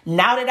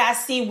 Now that I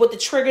see what the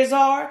triggers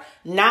are,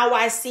 now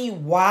I see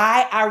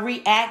why I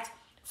react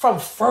from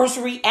first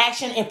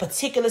reaction in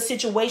particular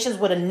situations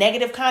with a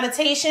negative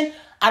connotation.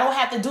 I don't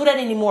have to do that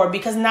anymore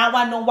because now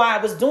I know why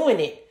I was doing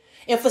it.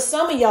 And for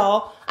some of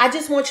y'all, I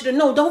just want you to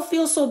know, don't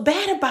feel so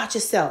bad about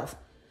yourself.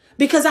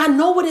 Because I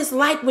know what it's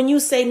like when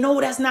you say,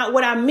 no, that's not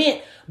what I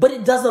meant, but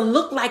it doesn't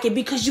look like it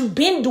because you've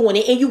been doing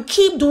it and you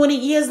keep doing it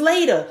years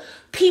later.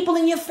 People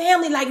in your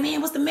family like,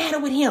 man, what's the matter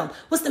with him?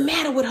 What's the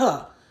matter with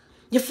her?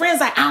 Your friends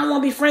like, I don't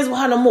want to be friends with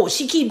her no more.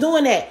 She keep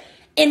doing that.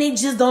 And they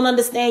just don't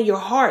understand your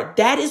heart.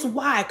 That is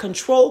why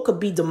control could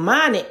be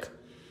demonic.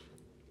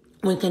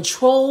 When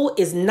control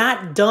is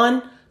not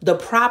done the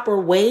proper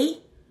way,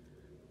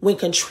 when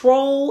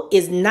control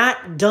is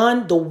not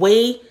done the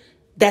way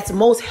that's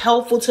most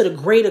helpful to the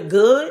greater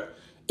good,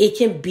 it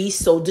can be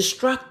so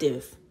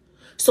destructive.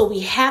 So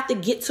we have to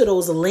get to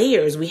those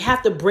layers. We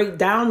have to break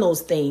down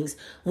those things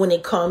when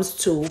it comes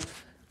to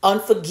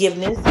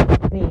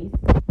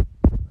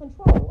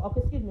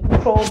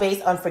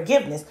control-based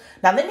unforgiveness.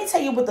 Now, let me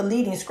tell you what the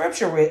leading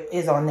scripture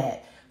is on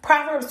that.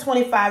 Proverbs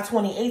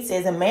 25:28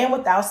 says, a man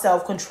without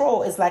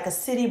self-control is like a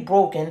city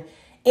broken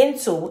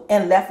into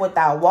and left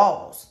without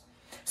walls.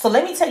 So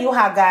let me tell you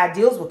how God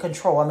deals with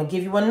control. I'm going to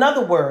give you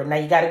another word. Now,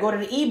 you got to go to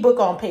the ebook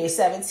on page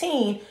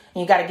 17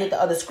 and you got to get the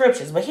other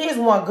scriptures. But here's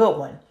one good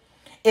one.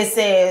 It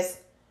says,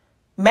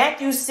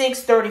 Matthew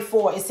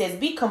 6:34, it says,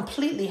 be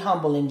completely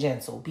humble and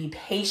gentle. Be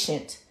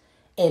patient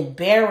and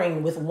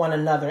bearing with one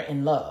another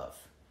in love.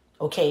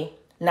 Okay.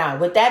 Now,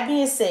 with that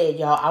being said,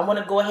 y'all, I want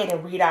to go ahead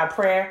and read our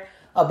prayer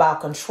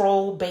about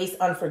control-based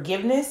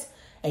unforgiveness.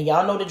 And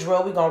y'all know the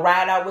drill. We're going to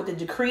ride out with the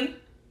decree.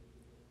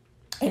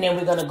 And then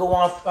we're going to go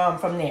on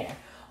from there.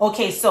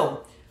 Okay,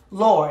 so,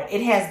 Lord,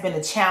 it has been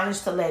a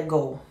challenge to let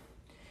go.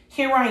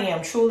 Here I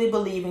am truly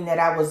believing that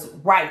I was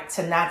right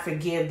to not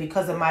forgive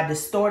because of my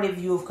distorted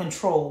view of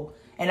control,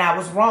 and I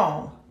was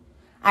wrong.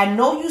 I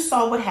know you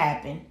saw what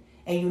happened,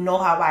 and you know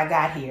how I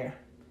got here.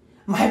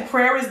 My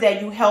prayer is that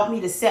you help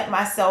me to set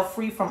myself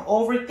free from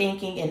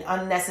overthinking and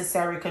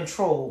unnecessary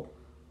control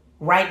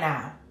right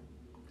now.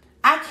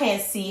 I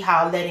can't see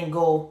how letting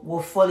go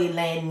will fully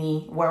land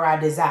me where I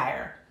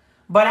desire.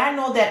 But I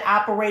know that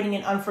operating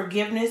in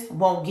unforgiveness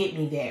won't get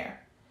me there.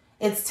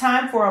 It's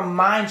time for a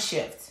mind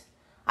shift.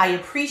 I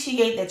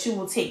appreciate that you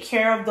will take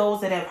care of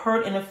those that have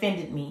hurt and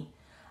offended me.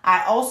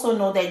 I also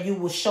know that you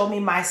will show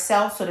me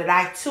myself so that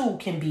I too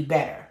can be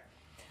better.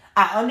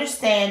 I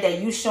understand that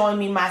you showing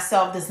me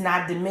myself does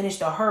not diminish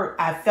the hurt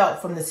I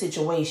felt from the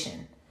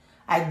situation.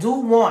 I do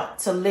want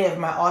to live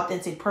my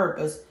authentic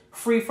purpose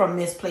free from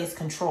misplaced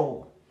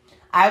control.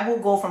 I will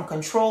go from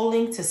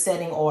controlling to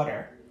setting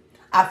order.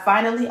 I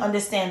finally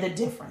understand the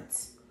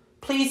difference.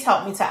 Please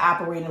help me to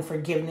operate in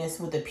forgiveness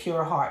with a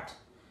pure heart.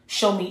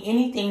 Show me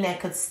anything that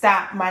could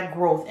stop my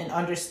growth and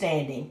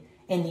understanding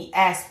in the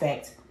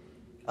aspect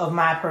of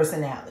my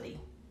personality.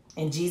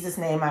 In Jesus'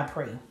 name I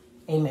pray.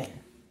 Amen.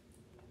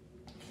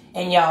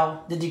 And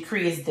y'all, the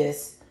decree is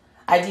this.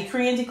 I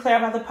decree and declare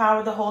by the power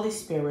of the Holy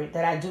Spirit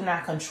that I do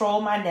not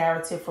control my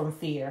narrative from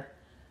fear.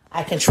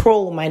 I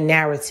control my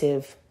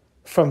narrative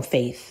from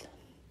faith.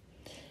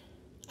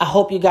 I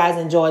hope you guys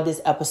enjoyed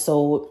this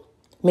episode.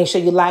 Make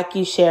sure you like,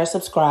 you share,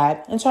 subscribe,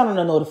 and turn on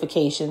the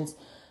notifications.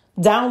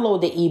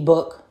 Download the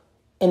ebook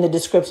in the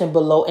description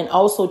below, and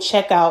also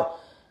check out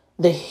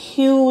the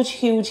huge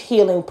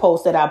healing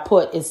post that I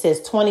put. It says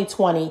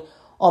 2020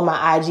 on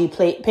my IG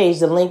page.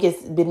 The link is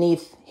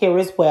beneath here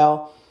as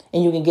well.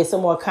 And you can get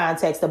some more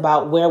context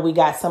about where we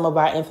got some of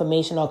our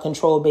information on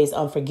control-based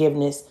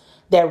unforgiveness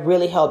that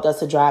really helped us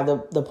to drive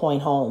the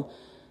point home.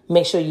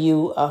 Make sure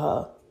you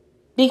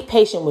be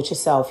patient with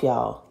yourself,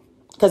 y'all.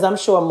 Because I'm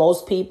sure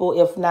most people,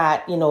 if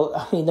not,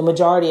 the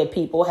majority of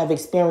people have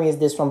experienced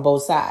this from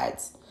both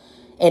sides.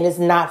 And it's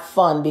not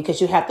fun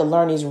because you have to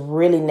learn these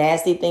really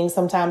nasty things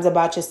sometimes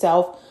about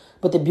yourself.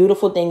 But the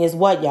beautiful thing is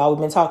what, y'all?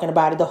 We've been talking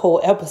about it the whole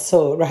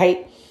episode,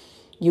 right?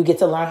 You get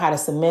to learn how to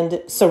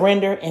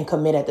surrender and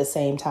commit at the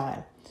same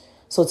time.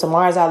 So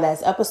tomorrow's our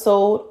last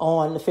episode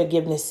on the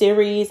forgiveness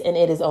series, and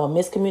it is on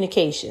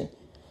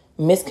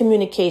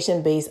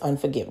miscommunication-based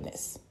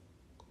unforgiveness.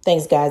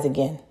 Thanks, guys,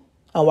 again.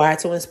 I'm wired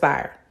to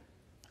inspire.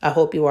 I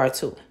hope you are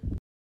too.